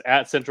 It was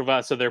at Central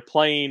Valley. So they're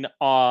playing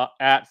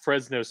at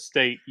Fresno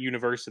State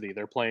University.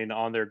 They're playing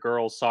on their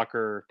girls'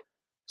 soccer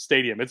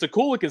stadium. It's a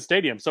cool looking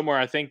stadium. Somewhere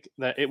I think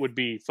that it would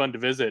be fun to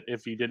visit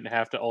if you didn't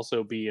have to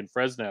also be in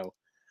Fresno.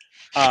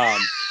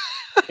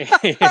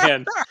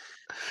 And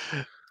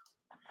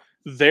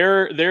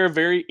they're a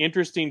very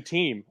interesting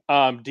team.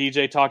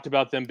 DJ talked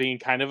about them being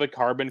kind of a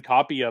carbon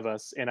copy of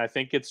us, and I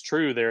think it's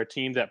true. They're a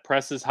team that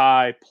presses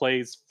high,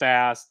 plays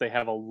fast. They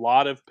have a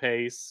lot of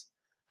pace,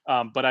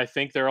 but I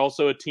think they're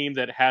also a team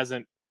that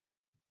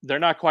they're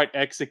not quite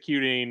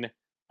executing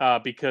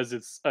because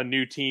it's a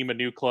new team, a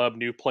new club,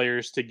 new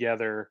players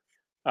together.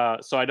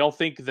 So I don't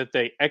think that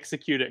they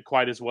execute it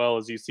quite as well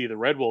as you see the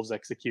Red Wolves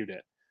execute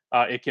it.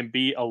 It can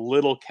be a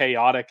little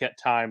chaotic at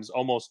times,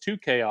 almost too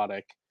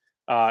chaotic.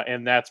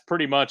 And that's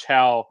pretty much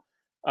how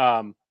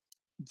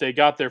they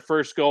got their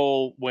first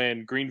goal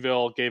when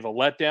Greenville gave a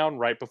letdown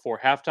right before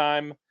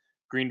halftime.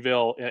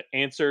 Greenville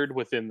answered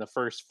within the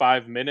first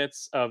 5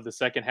 minutes of the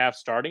second half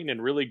starting,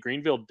 and really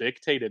Greenville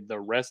dictated the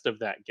rest of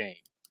that game.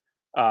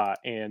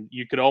 And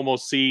you could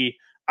almost see,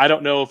 I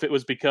don't know if it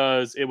was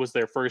because it was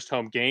their first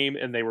home game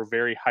and they were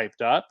very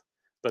hyped up,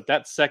 but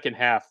that second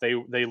half,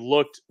 they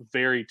looked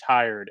very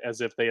tired, as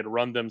if they had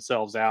run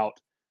themselves out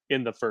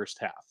in the first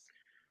half.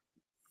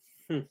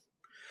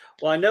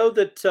 Well, I know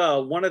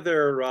that one of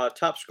their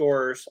top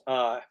scorers,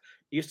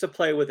 used to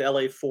play with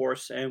LA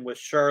Force and with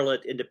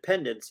Charlotte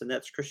Independence, and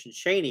that's Christian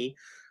Chaney,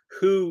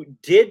 who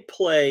did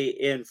play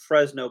in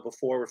Fresno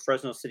before with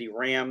Fresno City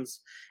Rams,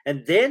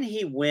 and then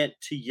he went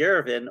to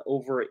Yerevan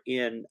over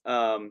in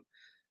um,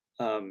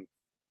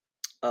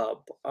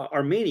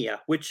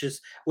 Armenia, which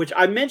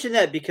I mentioned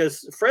that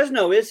because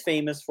Fresno is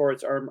famous for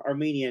its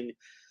Armenian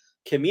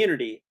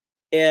community,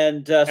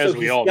 and so As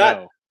we he's all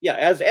got know. yeah,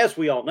 as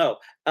we all know.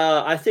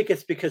 I think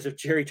it's because of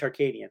Jerry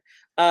Tarkanian,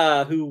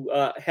 who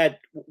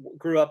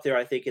grew up there,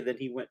 I think, and then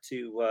he went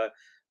to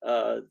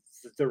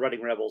the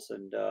Running Rebels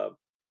and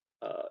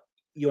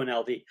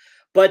UNLV.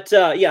 But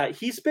yeah,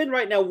 he's been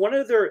right now one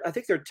of their. I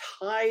think they're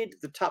tied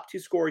the top two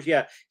scorers.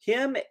 Yeah,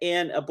 him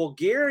and a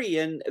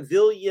Bulgarian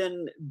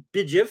Viljan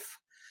Bijev.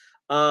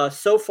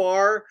 So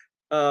far,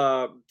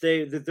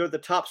 they're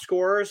the top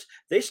scorers.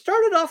 They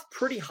started off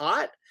pretty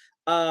hot.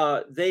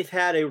 They've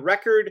had a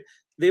record.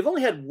 They've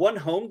only had one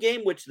home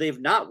game, which they've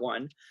not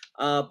won.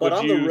 But Would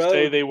on you the road,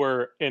 say they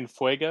were in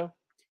Fuego?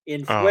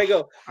 in Oh,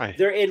 Fuego, I-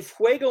 they're in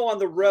Fuego on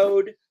the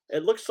road.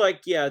 It looks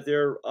like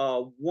they're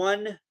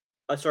one.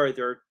 Sorry,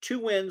 there are 2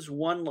 wins,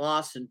 1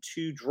 loss, and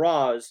 2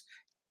 draws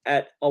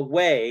at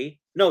away.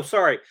 No,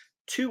 sorry,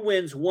 2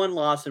 wins, 1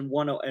 loss, and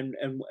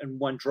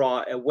one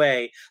draw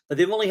away. But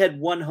they've only had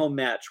 1 home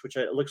match, which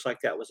it looks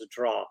like that was a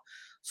draw.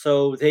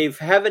 So they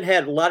haven't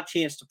had a lot of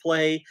chance to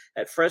play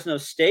at Fresno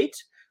State.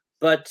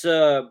 But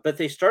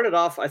they started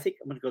off. I think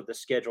I'm going to go to the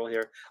schedule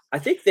here. I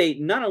think they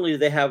not only do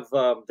they have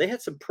they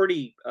had some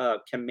pretty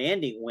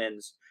commanding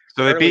wins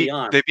So early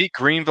on. they beat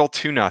Greenville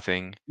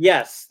 2-0.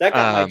 Yes, that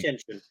got my Um,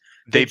 attention.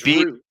 They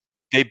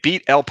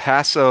beat El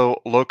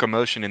Paso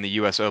Locomotion in the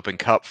U.S. Open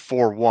Cup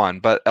 4-1,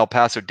 but El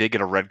Paso did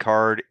get a red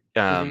card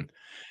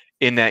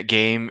in that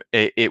game.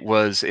 It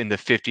was in the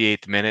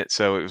 58th minute,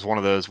 so it was one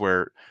of those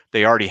where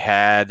they already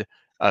had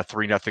a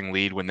 3-0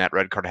 lead when that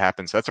red card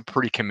happened. So that's a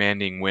pretty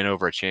commanding win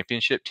over a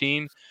championship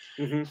team.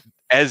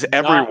 As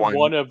everyone, Not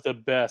one of the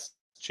best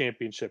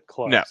championship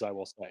clubs, I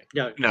will say.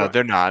 No,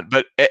 they're not.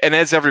 But and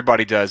as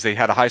everybody does, they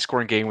had a high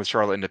scoring game with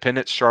Charlotte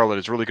Independence. Charlotte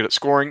is really good at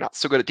scoring, not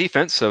so good at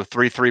defense. So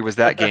 3-3 was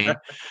that game.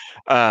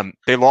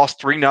 They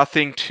lost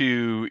 3-0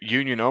 to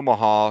Union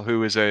Omaha,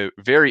 who is a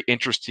very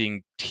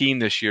interesting team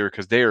this year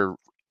because they are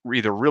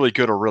either really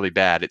good or really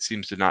bad. It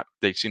seems to not.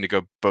 They seem to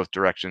go both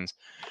directions.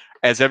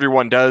 As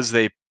everyone does,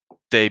 they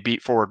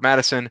beat Forward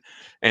Madison,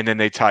 and then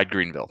they tied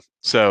Greenville.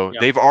 So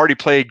they've already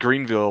played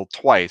Greenville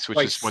twice,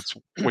 which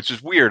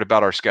is weird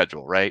about our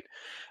schedule, right?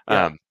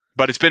 Yeah.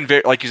 But it's been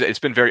very, like you said, it's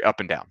been very up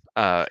and down.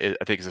 I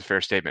think is a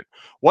fair statement.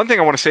 One thing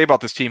I want to say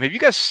about this team: have you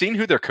guys seen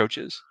who their coach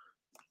is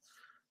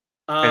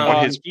and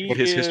what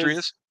his history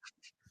is?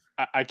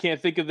 I can't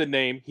think of the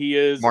name. He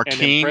is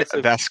Martin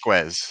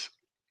Vasquez.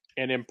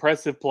 An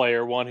impressive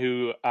player, one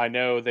who I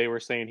know they were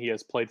saying he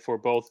has played for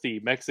both the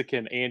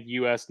Mexican and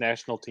U.S.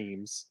 national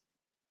teams,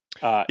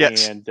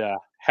 and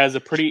has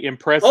a pretty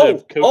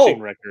impressive coaching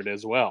record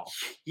as well.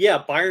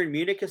 Yeah, Bayern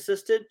Munich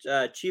assistant,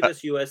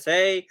 Chivas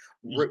USA,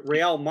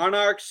 Real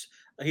Monarchs.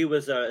 He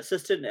was an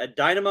assistant at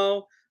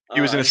Dynamo.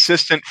 He was an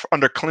assistant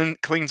under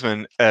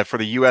Klinsmann for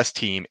the U.S.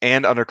 team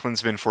and under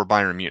Klinsmann for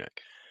Bayern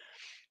Munich.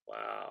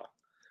 Wow.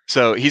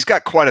 So he's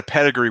got quite a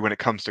pedigree when it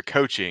comes to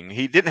coaching.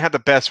 He didn't have the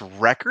best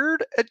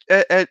record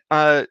at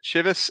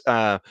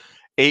Chivas.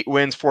 8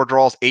 wins, 4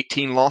 draws,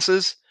 18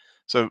 losses.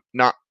 So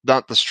not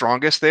the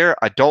strongest there.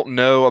 I don't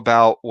know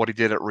about what he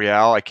did at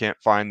Real. I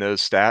can't find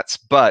those stats,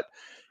 but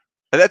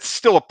that's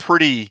still a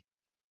pretty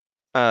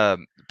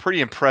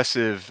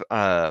impressive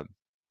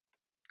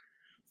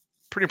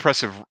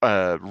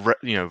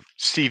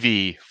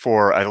CV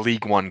for a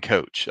League One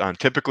coach.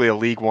 Typically, a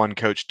League One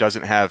coach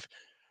doesn't have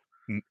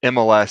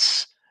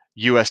MLS,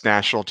 U.S.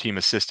 national team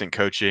assistant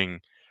coaching,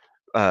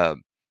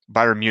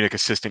 Bayern Munich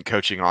assistant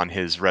coaching on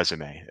his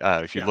resume.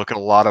 If you look at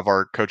a lot of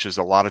our coaches,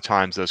 a lot of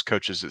times those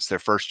coaches, it's their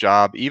first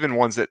job. Even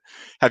ones that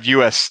have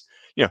U.S.,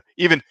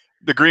 even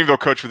the Greenville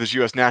coach with his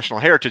U.S. national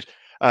heritage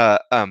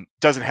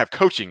doesn't have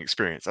coaching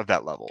experience of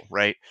that level,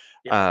 right?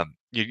 Yeah.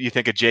 You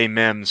think of Jay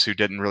Mims, who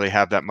didn't really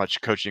have that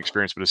much coaching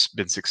experience, but has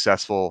been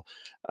successful.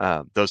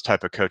 Those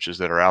type of coaches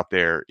that are out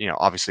there,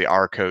 obviously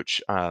our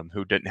coach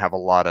who didn't have a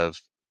lot of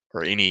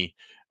or any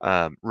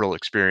real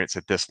experience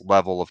at this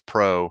level of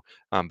pro,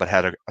 but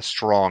had a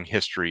strong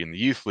history in the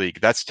youth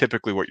league. That's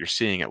typically what you're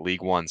seeing at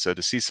League One. So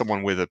to see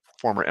someone with a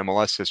former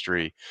MLS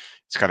history,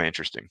 it's kind of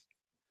interesting.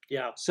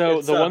 Yeah.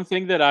 So the one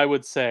thing that I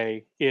would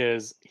say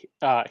is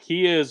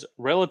he is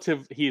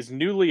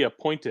newly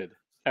appointed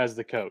as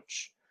the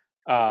coach.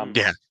 April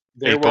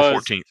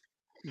 14th.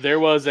 There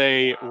was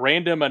a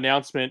random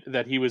announcement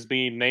that he was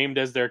being named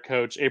as their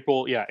coach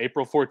April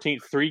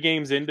 14th, 3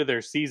 games into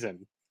their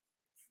season.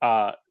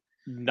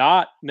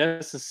 Not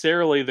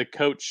necessarily the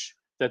coach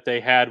that they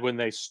had when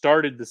they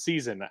started the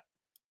season.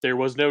 There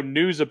was no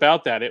news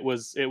about that. It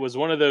was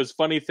one of those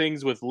funny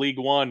things with League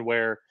One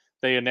where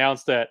they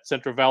announced that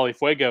Central Valley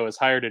Fuego has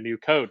hired a new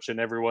coach, and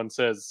everyone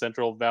says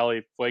Central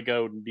Valley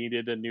Fuego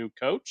needed a new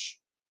coach.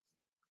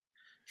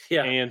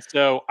 Yeah. And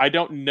so I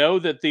don't know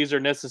that these are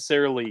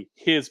necessarily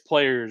his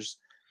players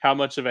how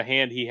much of a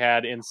hand he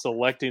had in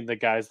selecting the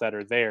guys that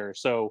are there.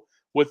 So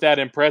with that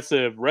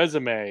impressive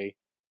resume,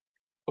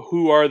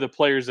 who are the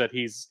players that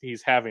he's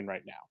having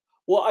right now?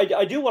 Well,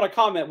 I do want to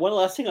comment one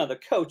last thing on the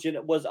coach, and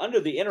it was under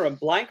the interim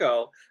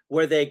Blanco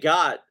where they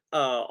got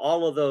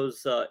all of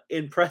those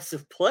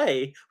impressive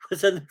play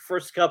was in the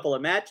first couple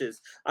of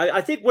matches.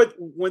 I think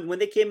when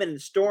they came in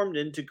and stormed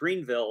into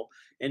Greenville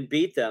and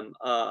beat them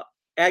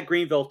at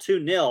Greenville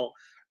 2-0,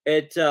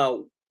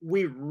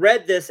 we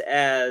read this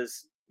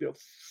as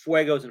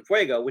Fuegos and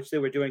Fuego, which they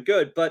were doing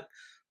good, but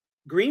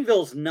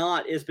Greenville's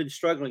has been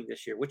struggling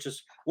this year, which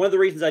is one of the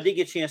reasons I did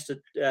get a chance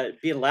to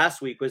be in last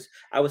week. Was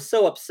I was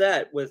so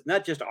upset with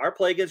not just our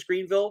play against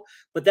Greenville,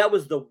 but that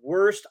was the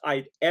worst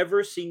I'd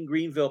ever seen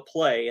Greenville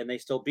play, and they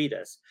still beat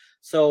us.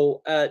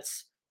 So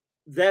it's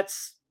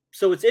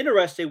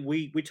interesting.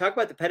 We talk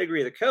about the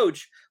pedigree of the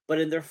coach, but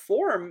in their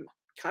form,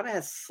 kind of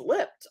has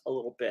slipped a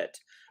little bit.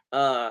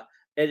 And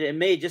it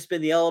may have just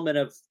been the element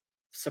of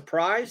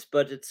surprise,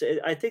 but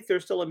I think they're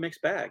still a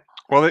mixed bag.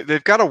 Well,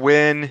 they've got to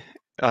win.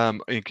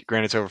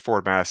 Granted, it's over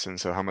Ford Madison,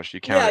 so how much do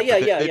you count?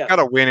 They've got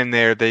a win in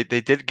there. They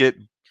did get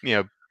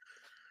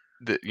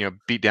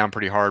beat down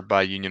pretty hard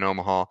by Union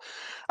Omaha.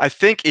 I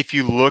think if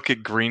you look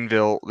at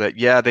Greenville, they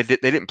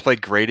didn't play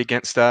great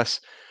against us.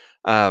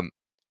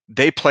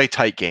 They play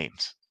tight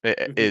games.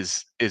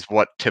 Is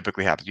what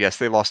typically happens. Yes,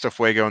 they lost to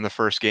Fuego in the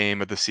first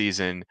game of the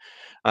season,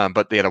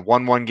 but they had a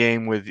 1-1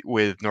 game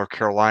with North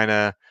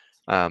Carolina.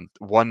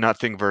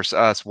 1-0 versus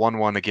us,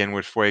 1-1 again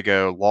with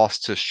Fuego,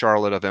 lost to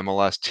Charlotte of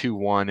MLS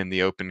 2-1 in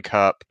the Open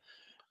Cup.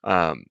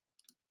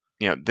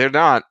 They're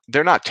not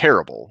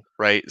terrible,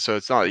 right? So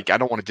it's not like I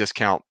don't want to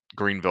discount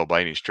Greenville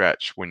by any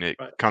stretch when it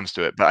comes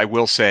to it. But I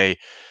will say,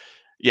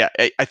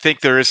 I think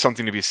there is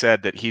something to be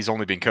said that he's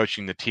only been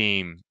coaching the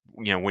team,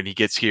 when he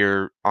gets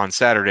here on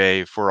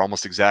Saturday for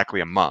almost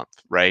exactly a month,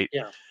 right?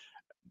 Yeah.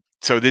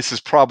 So this is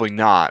probably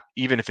not,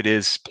 even if it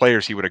is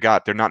players he would have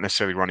got, they're not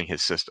necessarily running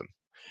his system.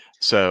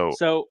 So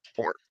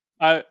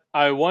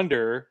I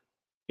wonder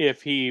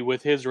if he,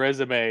 with his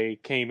resume,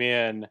 came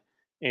in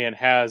and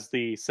has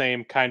the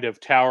same kind of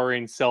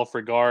towering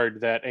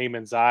self-regard that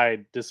Eamon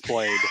Zaid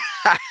displayed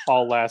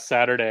all last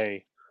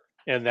Saturday,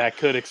 and that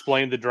could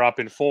explain the drop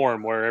in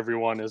form where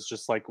everyone is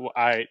just like,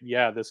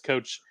 this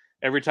coach,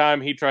 every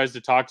time he tries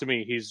to talk to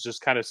me, he's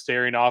just kind of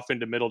staring off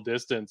into middle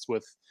distance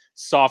with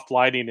soft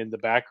lighting in the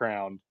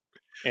background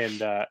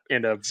and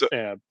in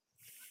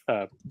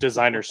a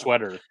designer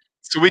sweater.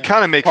 So we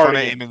kind of make fun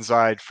of Eamon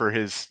Zaid for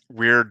his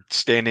weird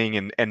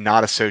standing and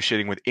not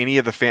associating with any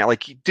of the fan.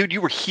 Like, dude,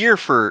 you were here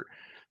for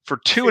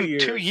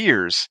 2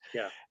 years.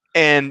 Yeah.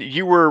 And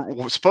you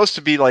were supposed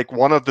to be like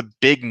one of the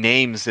big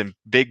names and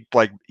big,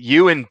 like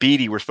you and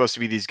Beatty were supposed to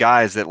be these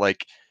guys that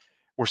like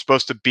were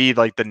supposed to be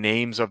like the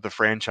names of the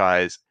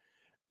franchise.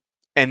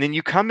 And then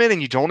you come in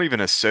and you don't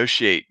even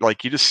associate,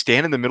 like you just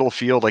stand in the middle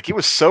field. Like it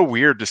was so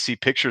weird to see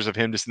pictures of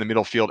him just in the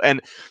middle field.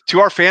 And to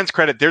our fans'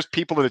 credit, there's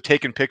people that have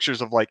taken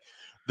pictures of like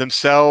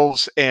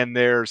themselves and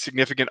their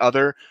significant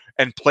other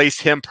and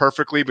placed him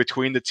perfectly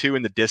between the two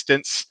in the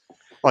distance.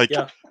 Like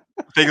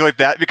things like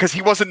that, because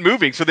he wasn't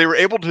moving. So they were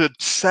able to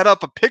set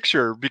up a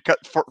picture because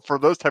for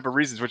those type of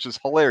reasons, which is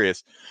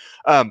hilarious.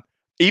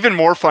 Even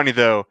more funny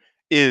though,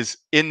 is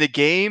in the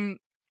game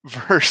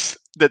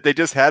that they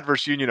just had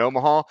versus Union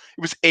Omaha,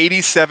 it was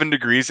 87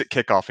 degrees at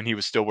kickoff and he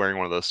was still wearing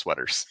one of those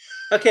sweaters.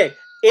 Okay.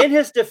 In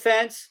his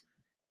defense,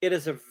 it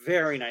is a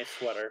very nice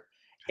sweater.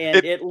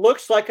 And it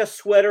looks like a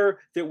sweater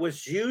that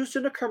was used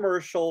in a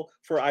commercial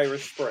for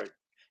Irish Spring.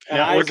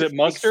 Now, was it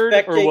mustard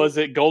or was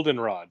it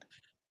goldenrod?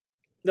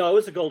 No, it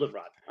was a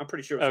goldenrod. I'm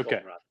pretty sure it was a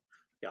goldenrod.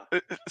 Yeah.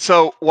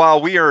 So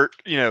while we are,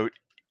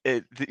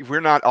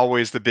 we're not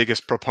always the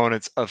biggest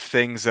proponents of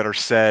things that are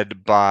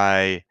said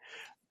by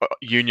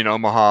Union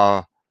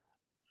Omaha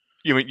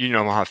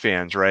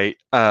fans, right?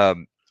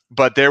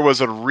 But there was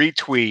a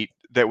retweet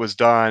that was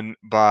done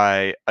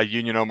by a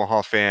Union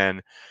Omaha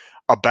fan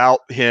about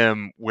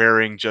him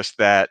wearing just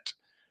that.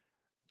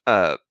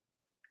 What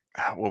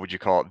would you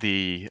call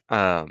it?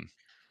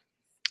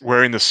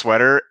 Wearing the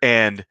sweater,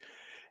 and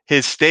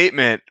his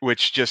statement,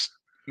 which just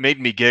made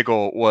me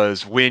giggle,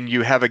 was when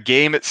you have a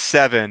game at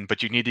 7,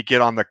 but you need to get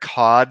on the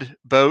cod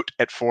boat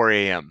at 4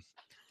 a.m.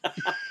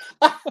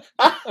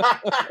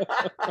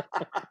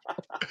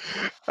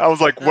 I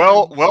was like,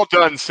 well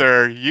done,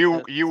 sir.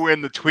 You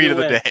win the tweet of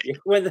the day. You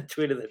win the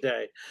tweet of the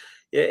day.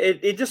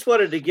 It just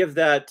wanted to give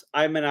that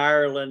I'm in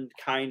Ireland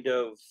kind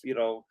of,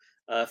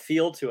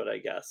 feel to it, I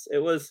guess.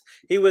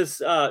 He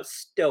was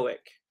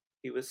stoic.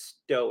 He was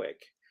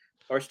stoic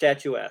or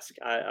statuesque.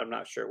 I'm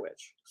not sure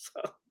which.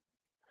 So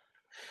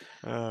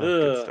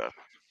good stuff.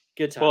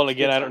 Good time. Well, and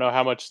again, I don't know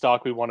how much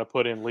stock we want to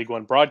put in League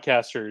One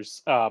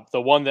broadcasters.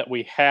 The one that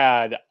we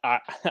had,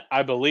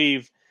 I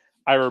believe,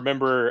 I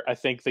remember. I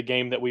think the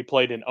game that we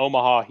played in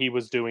Omaha, he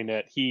was doing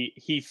it.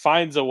 He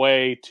finds a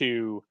way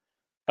to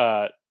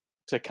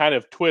kind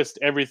of twist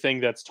everything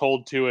that's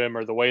told to him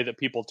or the way that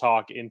people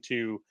talk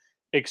into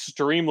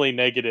extremely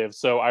negative.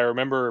 So I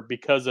remember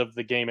because of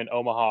the game in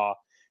Omaha,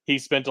 he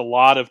spent a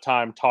lot of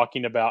time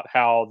talking about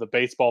how the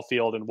baseball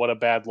field and what a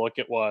bad look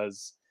it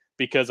was.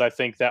 because I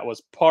think that was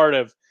part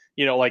of,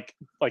 like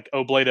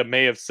Obleda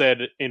may have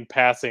said in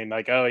passing,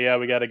 like, oh yeah,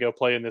 we got to go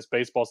play in this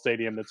baseball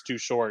stadium that's too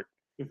short.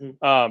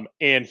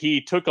 And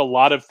he took a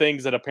lot of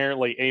things that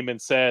apparently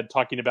Eamon said,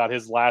 talking about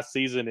his last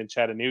season in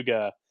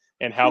Chattanooga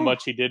and how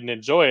much he didn't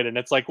enjoy it. And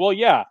it's like, well,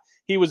 yeah,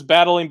 he was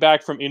battling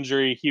back from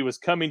injury. He was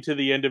coming to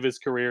the end of his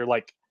career.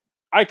 Like,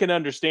 I can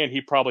understand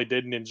he probably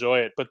didn't enjoy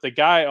it, but the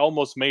guy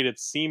almost made it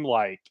seem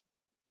like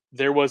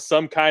there was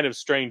some kind of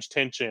strange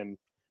tension.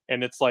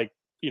 And it's like,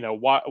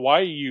 why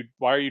are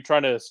you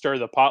trying to stir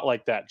the pot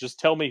like that? Just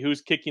tell me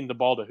who's kicking the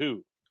ball to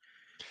who.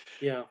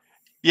 Yeah.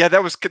 Yeah,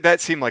 that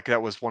seemed like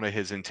that was one of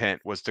his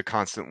intent, was to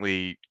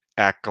constantly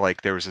act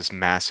like there was this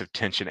massive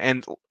tension.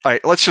 And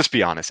let's just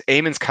be honest,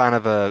 Eamon's kind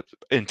of a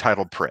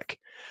entitled prick.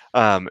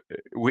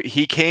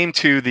 He came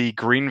to the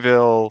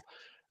Greenville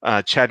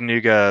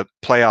Chattanooga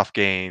playoff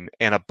game,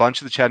 and a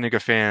bunch of the Chattanooga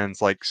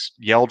fans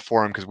yelled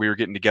for him because we were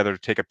getting together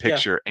to take a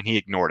picture, and he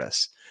ignored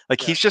us.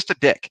 He's just a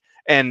dick,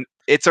 and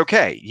it's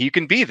okay. You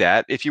can be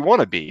that if you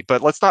want to be,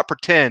 but let's not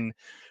pretend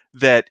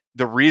that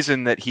the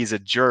reason that he's a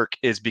jerk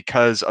is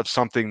because of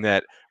something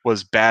that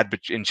was bad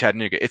in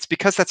Chattanooga. It's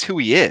because that's who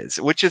he is,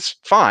 which is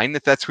fine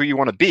if that's who you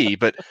want to be,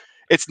 but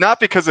it's not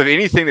because of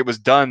anything that was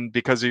done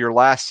because of your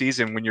last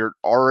season, when you're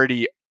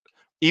already,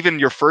 even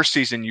your first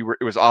season,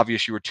 it was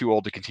obvious you were too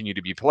old to continue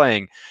to be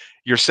playing.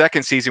 Your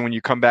second season, when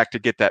you come back to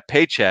get that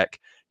paycheck,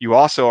 you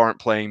also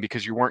aren't playing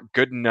because you weren't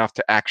good enough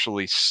to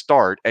actually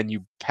start, and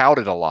you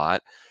pouted a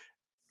lot.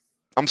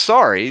 I'm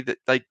sorry that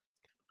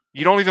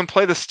you don't even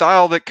play the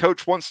style that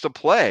coach wants to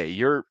play.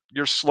 You're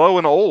slow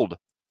and old.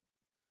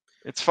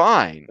 It's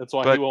fine. That's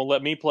why he won't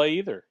let me play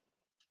either.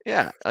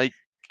 Yeah,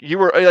 you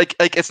were like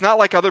it's not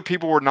like other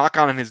people were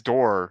knocking on his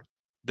door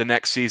the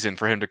next season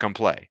for him to come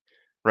play,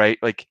 right?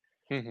 Like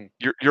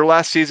your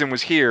last season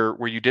was here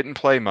where you didn't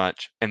play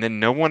much, and then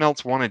no one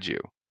else wanted you.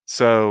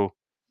 So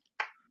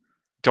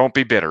don't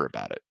be bitter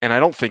about it. And I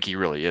don't think he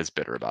really is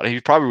bitter about it.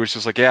 He probably was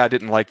just like, yeah, I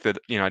didn't like that.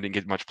 I didn't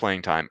get much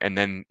playing time, and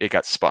then it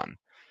got spun.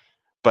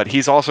 But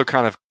he's also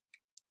kind of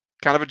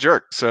a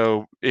jerk.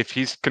 So if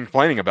he's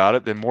complaining about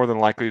it, then more than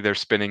likely they're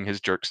spinning his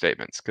jerk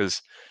statements,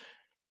 because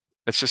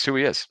that's just who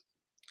he is.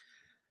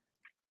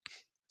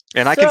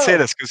 And I can say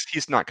this because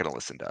he's not going to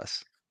listen to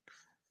us.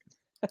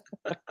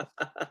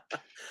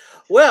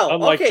 Well,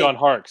 unlike okay. John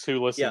Harkes,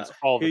 who listens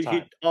all the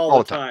time. All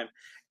the time.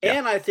 Yeah.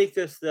 And I think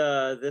this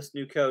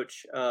new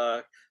coach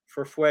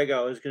for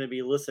Fuego is going to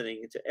be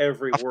listening to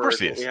every word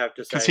that we have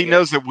to say, because he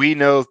knows that we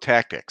know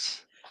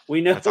tactics. We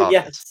know,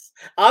 yes.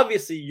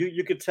 Obviously,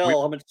 you could tell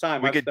how much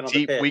time I've spent on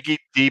the pitch. We get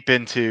deep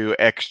into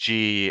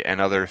XG and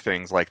other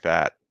things like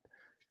that.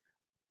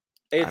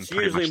 It's I'm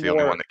pretty much the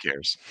only one that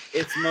cares.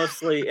 It's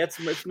mostly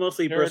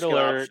brisket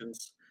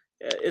options.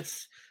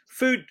 It's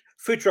food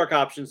truck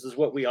options is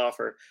what we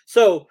offer.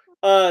 So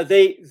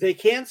they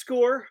can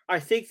score. I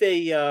think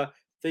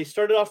they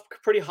started off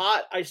pretty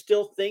hot. I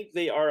still think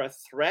they are a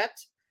threat,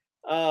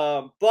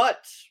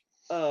 but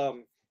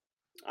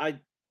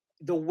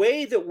the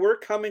way that we're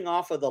coming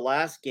off of the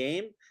last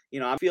game,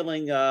 I'm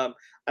feeling I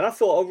don't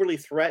feel overly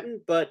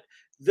threatened, but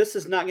this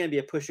is not going to be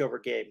a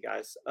pushover game,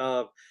 guys.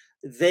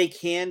 They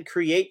can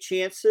create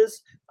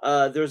chances.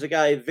 There's a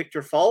guy,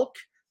 Victor Falk.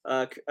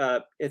 I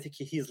think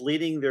he's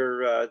leading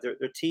their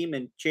team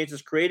in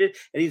chances created,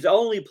 and he's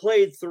only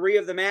played 3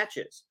 of the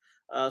matches.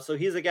 So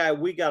he's a guy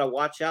we got to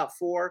watch out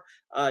for.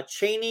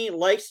 Cheney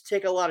likes to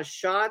take a lot of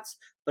shots,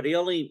 but he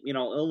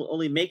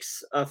only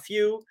makes a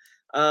few.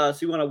 So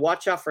you want to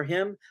watch out for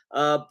him.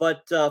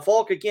 But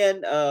Falk,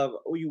 again,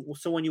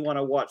 someone you want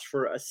to watch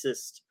for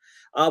assist.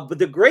 But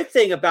the great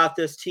thing about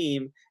this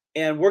team,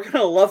 and we're going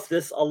to love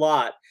this a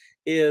lot,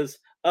 is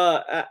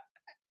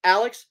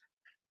Alex,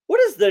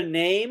 what is the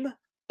name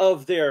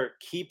of their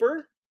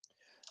keeper?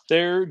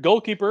 Their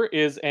goalkeeper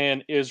is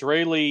an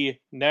Israeli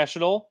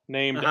national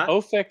named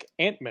Ofek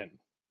Antman.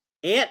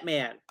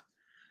 Ant-Man.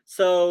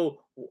 So,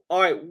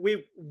 all right,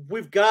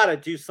 we've got to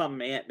do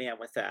something Ant-Man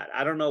with that.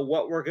 I don't know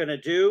what we're gonna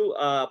do,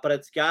 but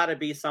it's got to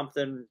be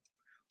something.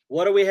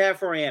 What do we have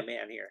for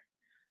Ant-Man here?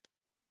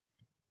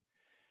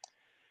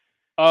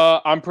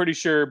 I'm pretty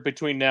sure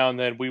between now and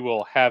then we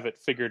will have it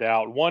figured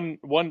out.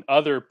 One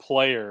other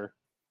player,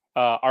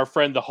 our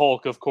friend the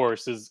Hulk, of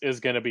course, is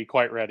going to be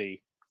quite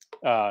ready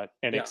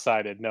and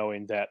excited,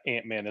 knowing that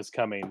Ant-Man is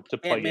coming to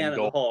play in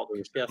goal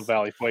for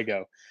Valley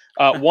Fuego.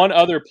 One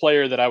other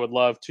player that I would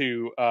love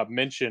to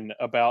mention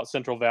about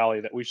Central Valley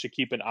that we should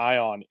keep an eye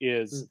on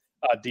is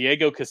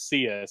Diego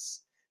Casillas.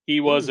 He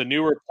was a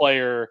newer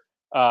player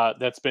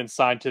that's been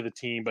signed to the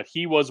team, but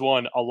he was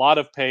a lot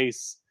of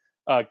pace,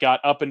 got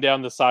up and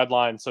down the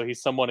sideline. So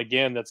he's someone,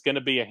 again, that's going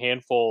to be a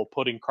handful,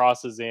 putting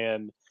crosses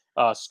in,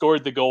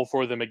 scored the goal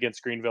for them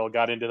against Greenville,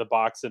 got into the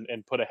box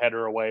and put a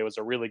header away. It was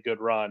a really good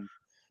run.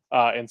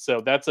 And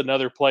so that's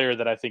another player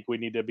that I think we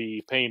need to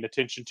be paying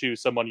attention to,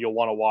 someone you'll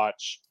want to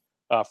watch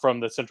from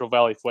the Central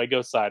Valley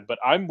Fuego side. But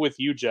I'm with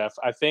you, Jeff.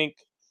 I think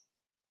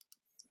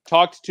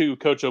talked to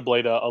Coach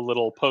Obleda a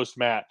little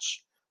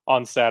post-match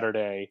on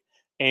Saturday,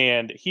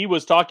 and he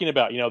was talking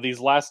about, these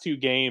last 2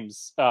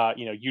 games,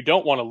 you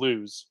don't want to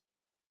lose.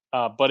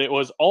 but it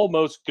was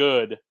almost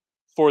good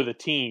for the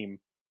team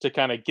to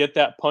kind of get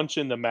that punch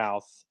in the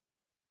mouth,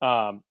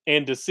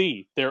 and to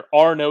see there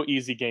are no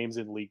easy games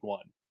in League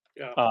One.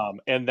 Yeah.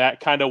 And that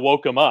kind of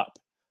woke them up.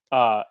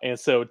 And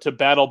so to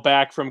battle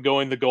back from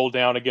going the goal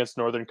down against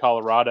Northern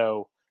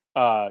Colorado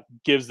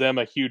gives them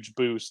a huge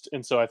boost.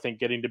 And so I think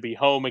getting to be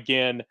home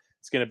again,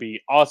 it's going to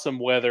be awesome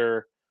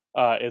weather.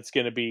 It's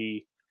going to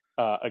be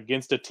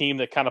against a team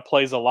that kind of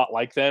plays a lot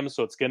like them.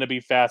 So it's going to be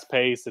fast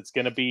paced. It's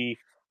going to be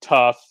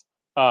tough.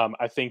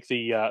 I think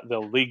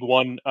the League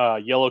One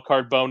yellow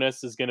card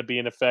bonus is going to be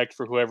in effect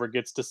for whoever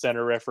gets to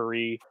center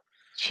referee.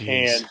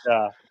 Jeez.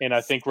 And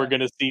I think we're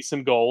going to see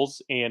some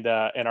goals, and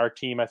our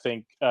team, I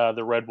think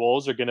the Red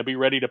Wolves are going to be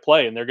ready to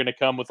play, and they're going to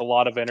come with a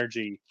lot of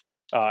energy,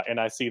 and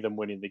I see them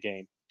winning the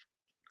game.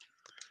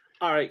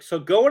 All right, so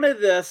going to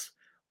this,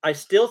 I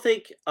still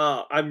think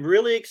I'm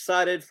really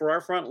excited for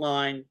our front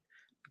line,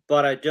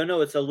 but I don't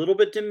know, it's a little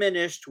bit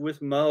diminished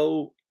with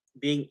Mo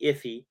being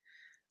iffy.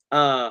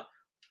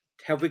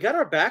 Have we got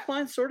our back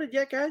line sorted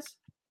yet, guys?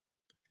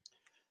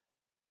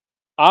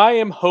 I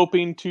am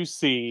hoping to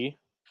see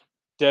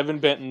Devin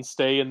Benton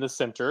stay in the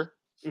center,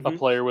 a Mhm.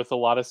 player with a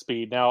lot of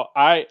speed. Now,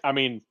 I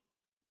mean,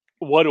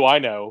 what do I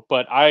know?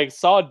 But I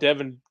saw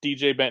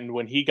DJ Benton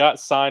when he got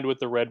signed with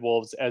the Red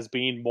Wolves as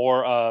being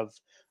more of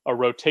a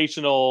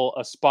rotational,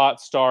 a spot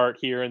start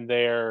here and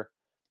there.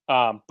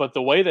 But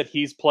the way that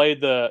he's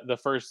played the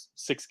first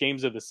 6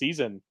 games of the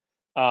season,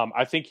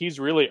 I think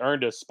he's really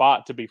earned a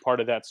spot to be part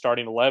of that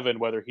starting 11,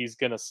 whether he's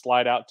going to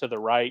slide out to the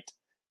right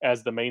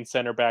as the main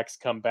center backs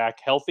come back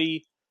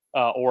healthy,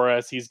 or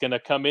as he's going to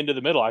come into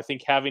the middle. I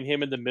think having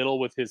him in the middle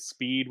with his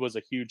speed was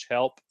a huge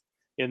help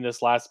in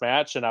this last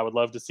match, and I would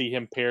love to see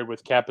him paired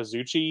with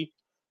Capizzucci.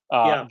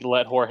 Yeah.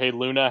 Let Jorge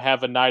Luna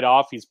have a night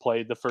off. He's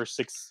played the first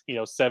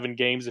 7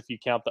 games if you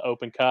count the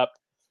Open Cup.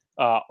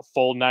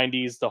 Full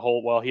 90s, the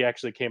whole. Well, he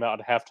actually came out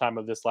at halftime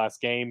of this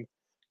last game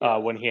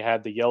when he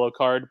had the yellow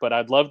card. But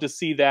I'd love to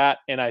see that,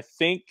 and I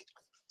think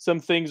some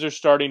things are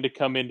starting to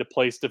come into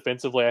place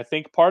defensively. I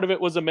think part of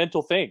it was a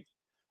mental thing.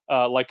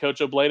 Like Coach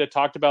Obleda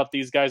talked about,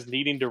 these guys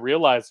needing to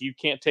realize you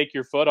can't take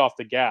your foot off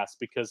the gas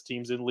because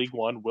teams in League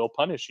One will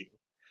punish you.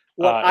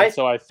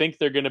 So I think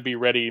they're going to be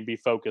ready to be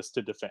focused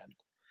to defend.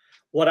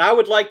 What I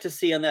would like to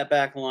see on that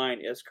back line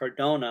is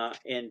Cardona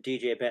and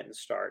DJ Benton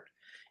start,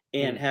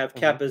 and have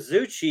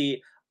Capizzucci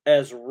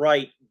as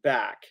right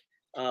back,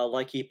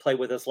 like he played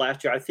with us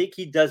last year. I think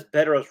he does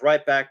better as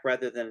right back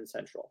rather than in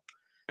central.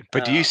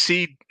 But do you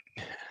see?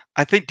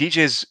 I think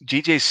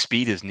DJ's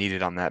speed is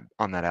needed on that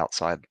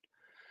outside.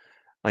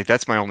 Like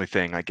that's my only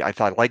thing. Like I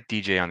like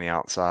DJ on the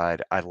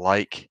outside. I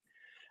like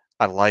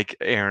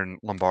Aaron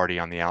Lombardi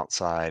on the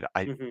outside.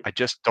 I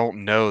just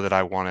don't know that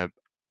I want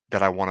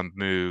to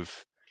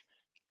move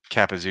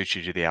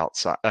Capizzucci to the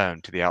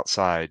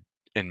outside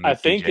and move I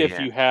think DJ if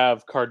in. you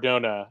have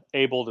Cardona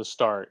able to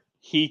start,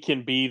 he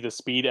can be the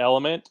speed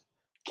element.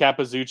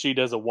 Capizzucci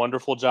does a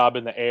wonderful job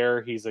in the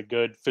air. He's a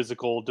good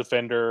physical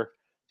defender.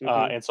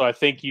 And so I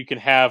think you can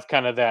have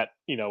kind of that,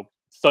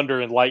 thunder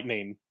and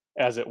lightning,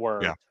 as it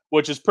were,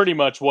 which is pretty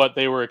much what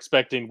they were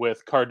expecting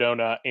with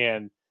Cardona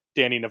and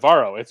Danny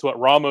Navarro. It's what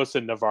Ramos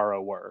and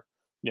Navarro were.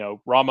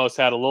 Ramos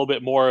had a little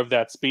bit more of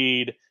that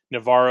speed.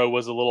 Navarro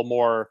was a little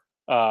more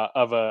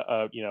of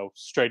a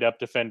straight up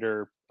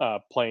defender,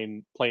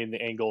 playing the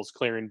angles,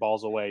 clearing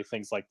balls away,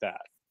 things like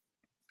that.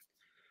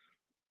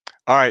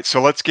 All right,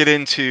 so let's get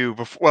into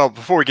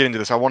before we get into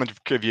this, I wanted to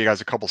give you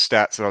guys a couple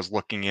stats that I was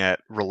looking at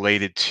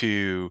related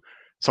to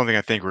something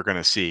I think we're going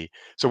to see.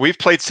 So we've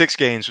played 6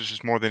 games, which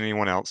is more than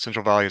anyone else.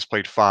 Central Valley has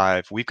played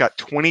 5. We've got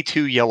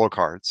 22 yellow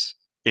cards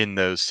in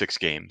those 6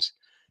 games.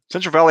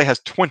 Central Valley has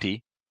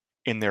 20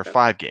 in their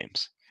 5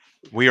 games.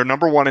 We are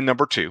number 1 and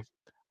number 2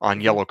 on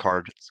yellow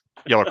cards.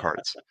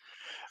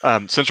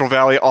 Central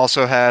Valley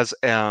also has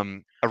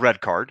a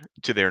red card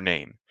to their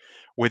name.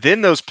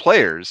 Within those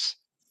players,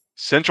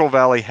 Central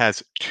Valley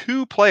has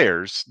 2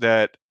 players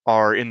that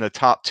are in the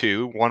top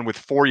 2, one with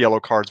 4 yellow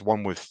cards,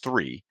 one with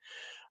 3.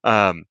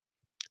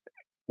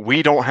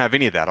 We don't have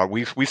any of that.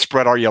 We've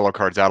spread our yellow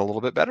cards out a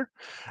little bit better.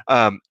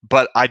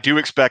 But I do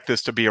expect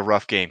this to be a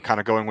rough game, kind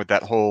of going with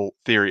that whole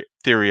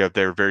theory of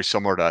they're very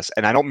similar to us.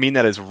 And I don't mean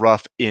that as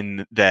rough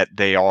in that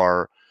they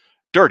are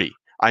dirty.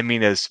 I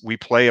mean, as we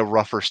play a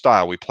rougher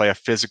style, we play a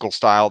physical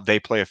style, they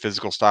play a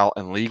physical style,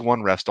 and League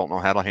One refs don't know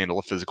how to handle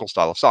a physical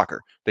style of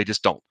soccer. They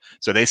just don't.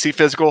 So they see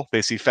physical,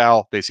 they see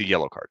foul, they see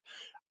yellow card.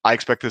 I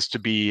expect this to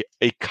be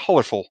a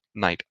colorful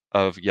night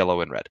of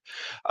yellow and red.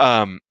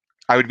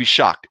 I would be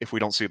shocked if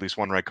we don't see at least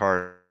 1 red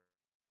card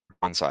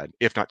on one side,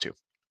 if not 2.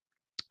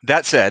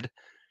 That said,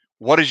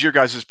 what is your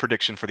guys'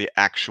 prediction for the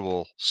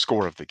actual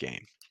score of the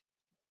game?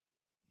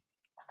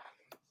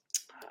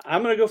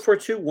 I'm going to go for a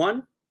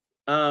 2-1.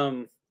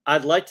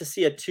 I'd like to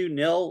see a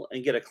 2-0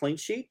 and get a clean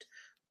sheet,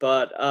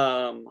 but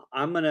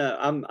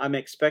I'm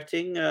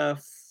expecting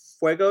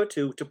Fuego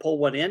to pull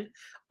one in.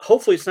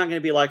 Hopefully, it's not going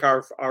to be like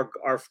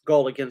our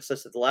goal against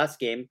us at the last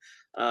game,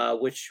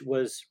 which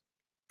was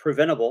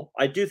preventable.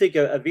 I do think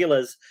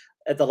Avila's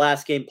at the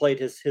last game played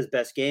his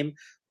best game,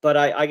 but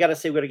I got to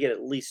say we're going to get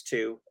at least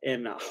 2,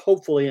 and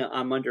hopefully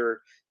I'm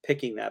under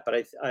picking that.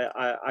 But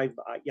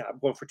yeah, I'm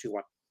going for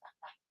 2-1.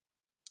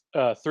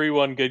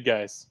 3-1 good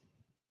guys.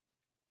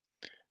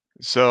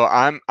 So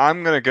I'm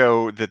gonna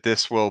go that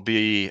this will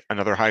be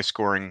another high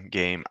scoring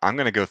game. I'm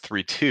gonna go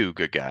 3-2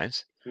 good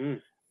guys.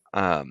 Mm.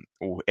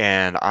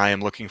 And I am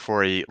looking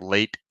for a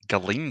late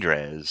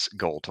Galindres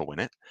goal to win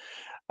it.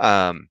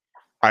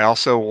 I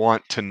also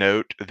want to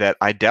note that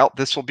I doubt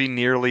this will be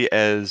nearly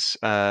as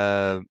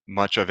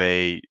much of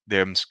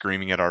them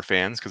screaming at our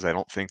fans, because I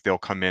don't think they'll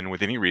come in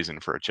with any reason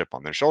for a chip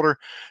on their shoulder.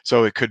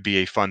 So it could be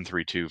a fun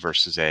 3-2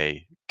 versus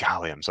a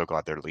golly, I'm so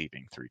glad they're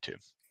leaving 3-2.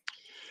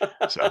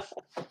 So,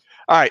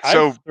 all right.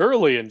 So I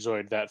thoroughly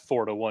enjoyed that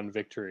 4-1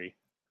 victory.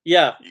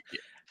 Yeah.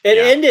 It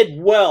ended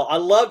well. I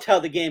loved how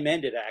the game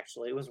ended.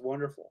 Actually, it was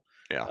wonderful.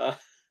 Yeah. All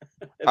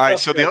right.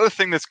 So the other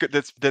thing that's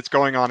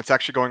going on, it's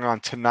actually going on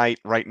tonight,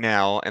 right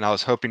now, and I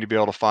was hoping to be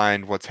able to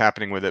find what's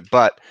happening with it.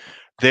 But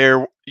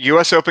their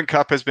U.S. Open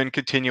Cup has been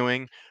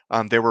continuing.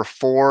 There were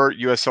 4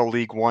 USL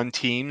League One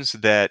teams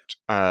that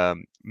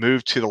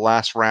moved to the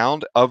last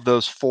round. Of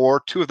those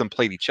 4, 2 of them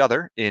played each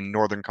other in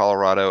Northern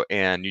Colorado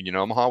and Union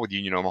Omaha, with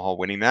Union Omaha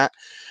winning that.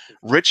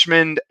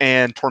 Richmond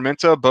and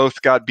Tormenta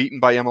both got beaten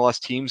by MLS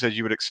teams, as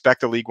you would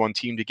expect a League One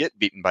team to get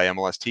beaten by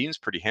MLS teams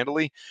pretty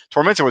handily.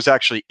 Tormenta was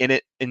actually in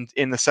it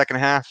in the second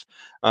half,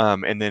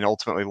 and then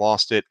ultimately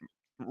lost it.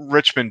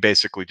 Richmond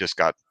basically just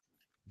got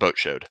boat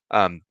showed.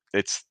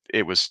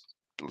 It was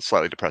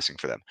slightly depressing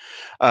for them.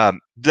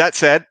 That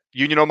said,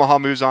 Union Omaha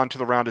moves on to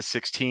the round of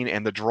 16,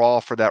 and the draw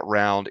for that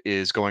round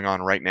is going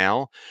on right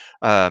now.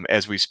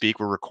 As we speak,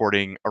 we're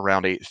recording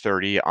around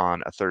 8:30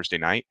 on a Thursday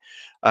night.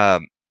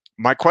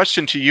 My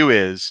question to you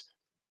is,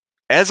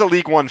 as a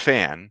League One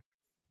fan,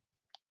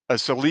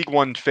 of a League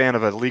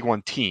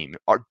One team,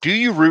 do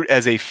you root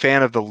as a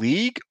fan of the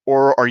league,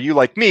 or are you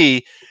like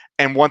me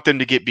and want them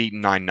to get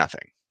beaten 9-0?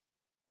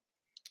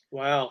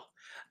 Wow.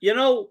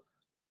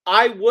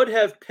 I would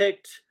have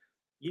picked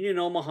Union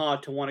Omaha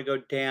to want to go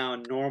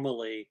down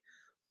normally,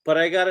 but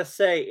I got to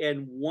say,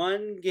 in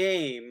one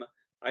game,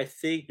 I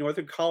think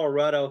Northern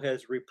Colorado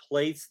has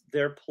replaced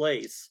their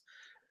place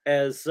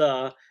as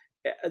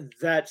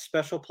that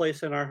special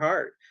place in our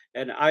heart.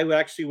 And I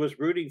actually was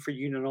rooting for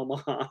Union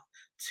Omaha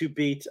to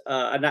beat,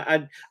 and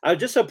I was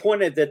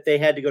disappointed that they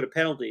had to go to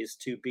penalties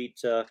to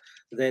beat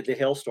the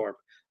Hailstorm.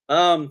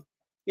 I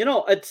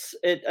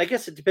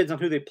guess it depends on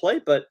who they play,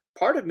 but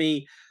part of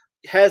me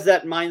has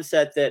that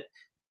mindset that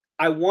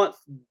I want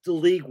the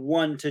League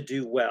One to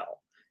do well,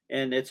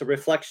 and it's a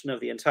reflection of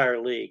the entire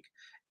league.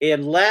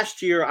 And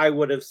last year, I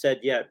would have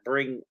said, yeah,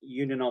 bring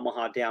Union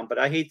Omaha down, but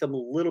I hate them a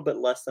little bit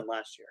less than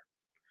last year.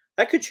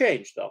 That could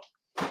change, though.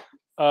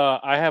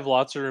 I have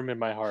lots of room in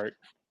my heart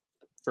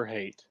for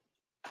hate.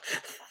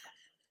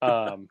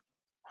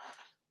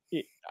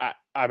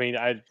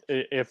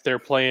 If they're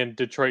playing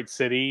Detroit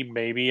City,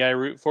 maybe I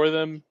root for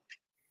them.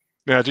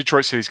 Yeah,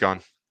 Detroit City's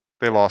gone.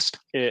 They lost.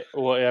 If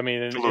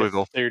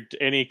there's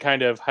any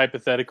kind of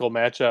hypothetical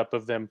matchup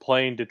of them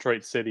playing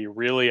Detroit City,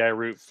 really I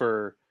root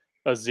for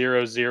a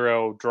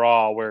 0-0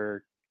 draw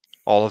where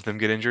all of them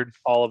get injured.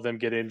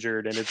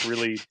 And it's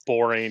really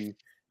boring,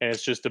 and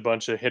it's just a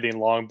bunch of hitting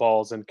long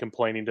balls and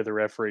complaining to the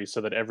referee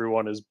so that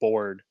everyone is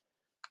bored.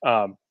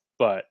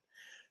 But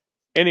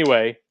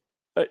anyway,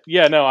 I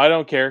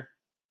don't care.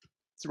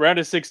 It's round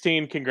of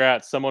 16.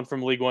 Congrats. Someone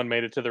from League One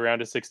made it to the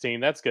round of 16.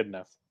 That's good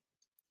enough.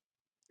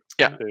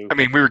 Yeah. I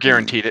mean, we were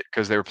guaranteed it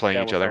because they were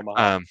playing each other.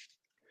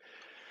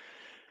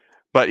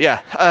 But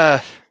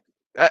yeah,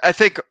 I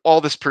think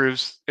all this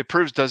proves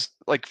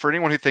for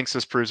anyone who thinks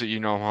this proves that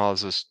Union Omaha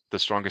is the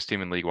strongest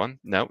team in League One.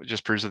 No, it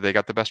just proves that they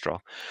got the best draw.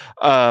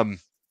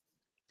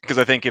 Because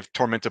I think if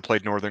Tormenta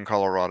played Northern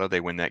Colorado,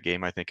 they win that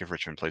game. I think if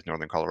Richmond plays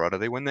Northern Colorado,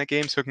 they win that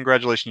game. So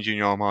congratulations,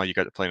 Union Omaha. You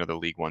got to play another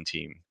League One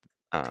team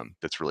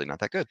that's really not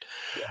that good.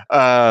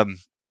 Yeah.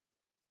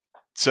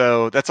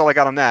 So that's all I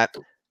got on that.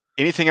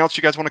 Anything else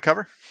you guys want to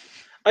cover?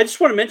 I just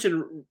want to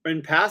mention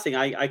in passing,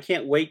 I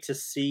can't wait to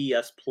see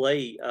us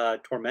play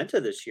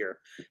Tormenta this year,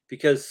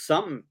 because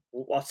something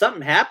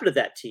happened to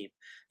that team.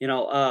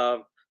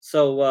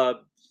 So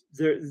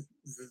they're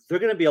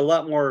going to be a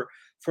lot more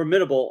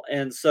formidable,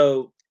 and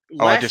so.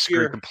 I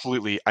disagree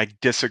completely. I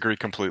disagree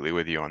completely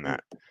with you on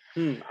that.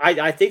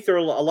 I think they're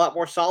a lot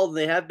more solid than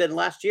they have been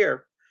last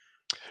year.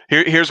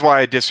 Here's why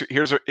I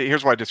disagree.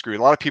 Here's why I disagree.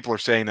 A lot of people are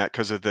saying that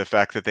because of the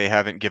fact that they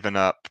haven't given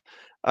up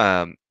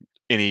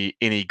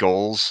any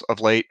goals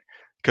of late,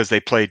 because they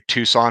played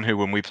Tucson, who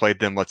when we played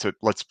them, let's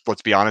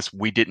be honest,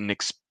 we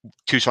didn't.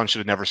 Tucson should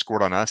have never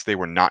scored on us. They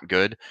were not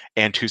good,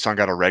 and Tucson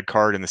got a red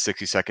card in the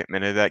 62nd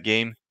minute of that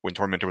game when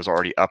Tormenta was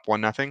already up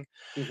 1-0.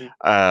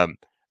 Mm-hmm.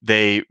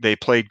 They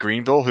played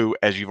Greenville, who,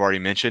 as you've already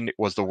mentioned,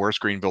 was the worst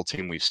Greenville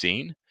team we've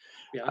seen.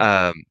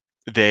 Yeah.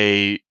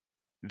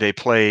 They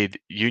played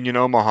Union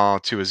Omaha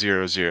to a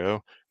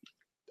 0-0.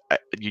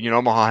 Union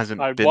Omaha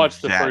hasn't. I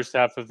watched the first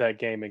half of that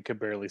game and could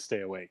barely stay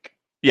awake.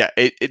 Yeah,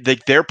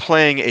 they're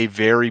playing a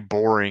very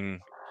boring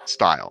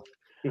style.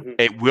 Mm-hmm.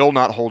 It will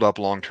not hold up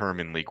long term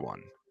in League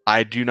One.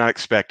 I do not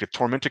expect, if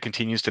Tormenta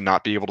continues to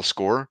not be able to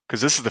score,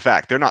 because this is the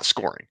fact, they're not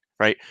scoring,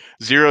 right?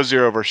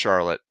 0-0 versus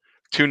Charlotte,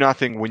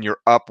 2-0 when you're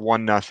up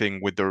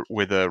 1-0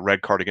 with a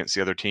red card against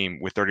the other team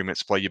with 30 minutes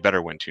to play, you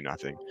better win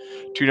 2-0.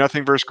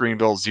 2-0 versus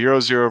Greenville,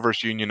 0-0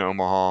 versus Union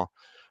Omaha.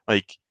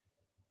 Like,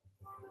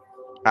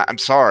 I'm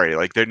sorry,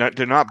 like they're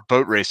not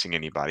boat racing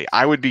anybody.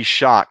 I would be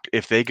shocked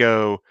if they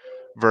go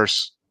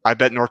versus. I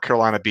bet North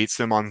Carolina beats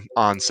them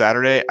on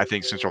Saturday. I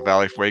think Central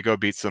Valley Fuego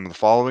beats them the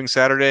following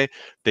Saturday.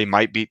 They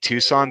might beat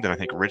Tucson. Then I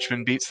think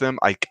Richmond beats them.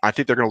 I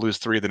think they're going to lose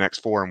 3 of the next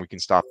 4, and we can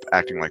stop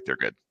acting like they're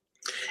good.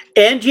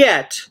 And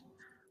yet,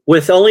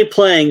 with only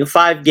playing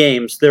 5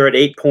 games, they're at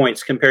 8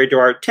 points compared to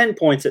our 10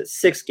 points at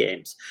 6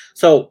 games.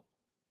 So,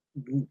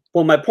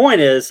 well, my point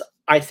is,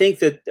 I think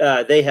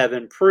that they have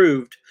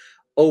improved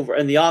over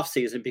in the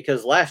offseason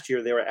because last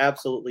year they were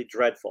absolutely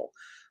dreadful.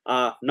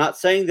 Not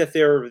saying that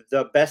they're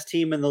the best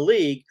team in the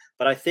league,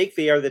 but I think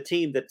they are the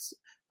team that's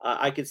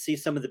I could see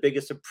some of the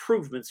biggest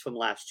improvements from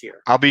last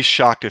year. I'll be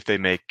shocked if they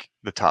make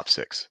the top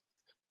 6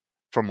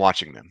 from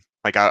watching them.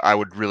 Like I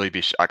would really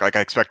be shocked. Like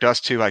I expect us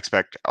to. I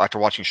expect after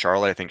watching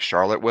Charlotte, I think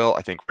Charlotte will.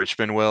 I think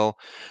Richmond will.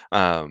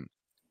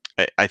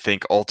 I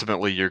think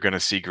ultimately you're going to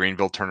see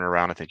Greenville turn it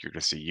around. I think you're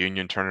going to see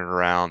Union turn it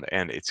around,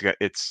 and it's.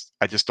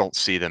 I just don't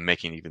see them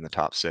making even the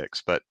top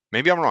 6. But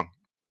maybe I'm wrong.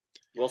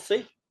 We'll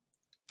see.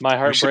 My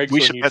heart breaks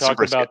when you bet some talk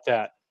brisket. about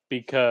that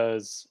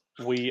because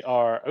we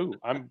are. Oh,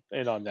 I'm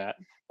in on that.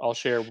 I'll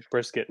share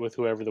brisket with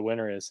whoever the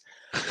winner is.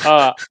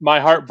 My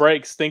heart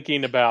breaks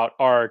thinking about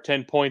our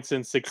 10 points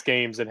in 6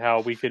 games and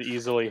how we could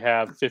easily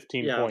have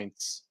 15 Yeah.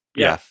 points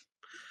Yeah.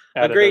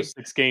 out Agreed. of those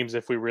 6 games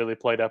if we really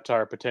played up to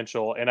our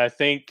potential. And I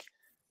think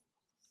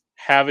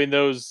having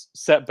those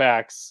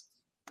setbacks,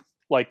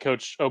 like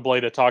Coach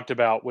Obleda talked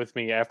about with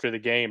me after the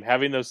game,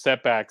 having those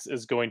setbacks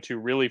is going to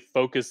really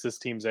focus this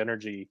team's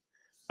energy.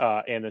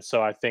 And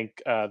so I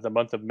think the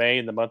month of May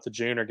and the month of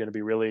June are going to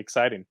be really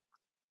exciting.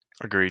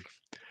 Agreed.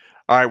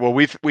 All right. Well,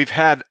 we've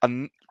had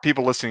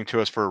people listening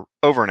to us for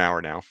over an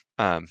hour now,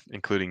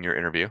 including your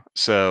interview.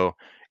 So,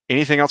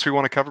 anything else we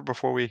want to cover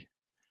before we?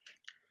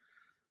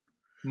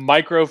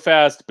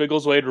 Microfast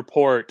Biggleswade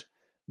report.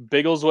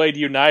 Biggleswade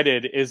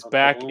United is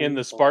back in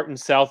the Spartan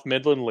South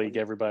Midland League.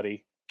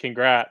 Everybody,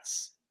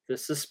 congrats!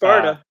 This is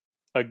Sparta.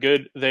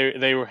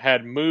 They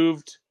had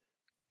moved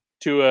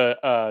to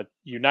a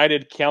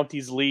United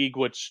Counties League,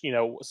 which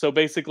so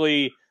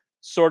basically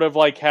sort of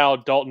like how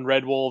Dalton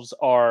Red Wolves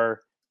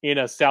are in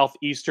a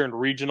Southeastern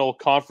Regional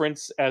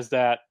Conference as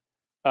that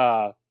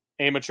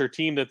amateur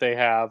team that they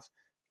have.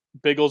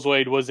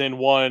 Biggleswade was in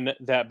one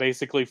that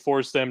basically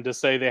forced them to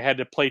say they had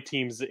to play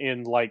teams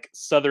in like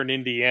Southern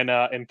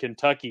Indiana and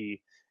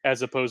Kentucky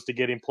as opposed to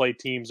getting play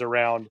teams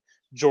around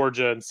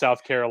Georgia and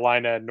South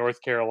Carolina and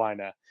North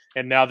Carolina.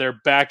 And now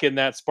they're back in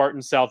that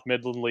Spartan South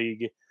Midland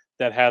League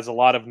that has a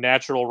lot of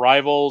natural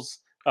rivals,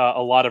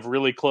 a lot of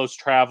really close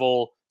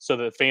travel so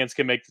that fans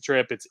can make the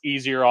trip. It's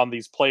easier on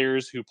these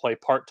players who play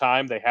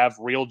part-time. They have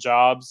real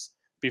jobs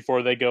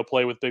before they go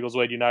play with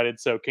Biggleswade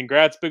United. So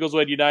congrats,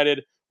 Biggleswade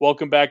United.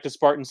 Welcome back to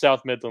Spartan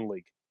South Midland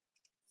League.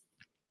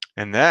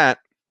 And that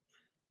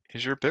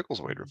is your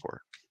Biggleswade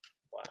report.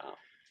 Wow.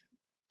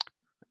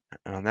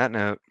 And on that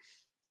note,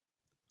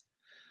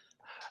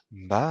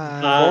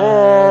 bye.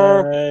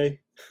 Bye.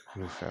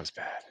 Oof, that was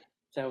bad.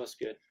 That was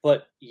good,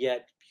 but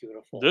yet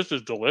beautiful. This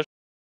is delicious.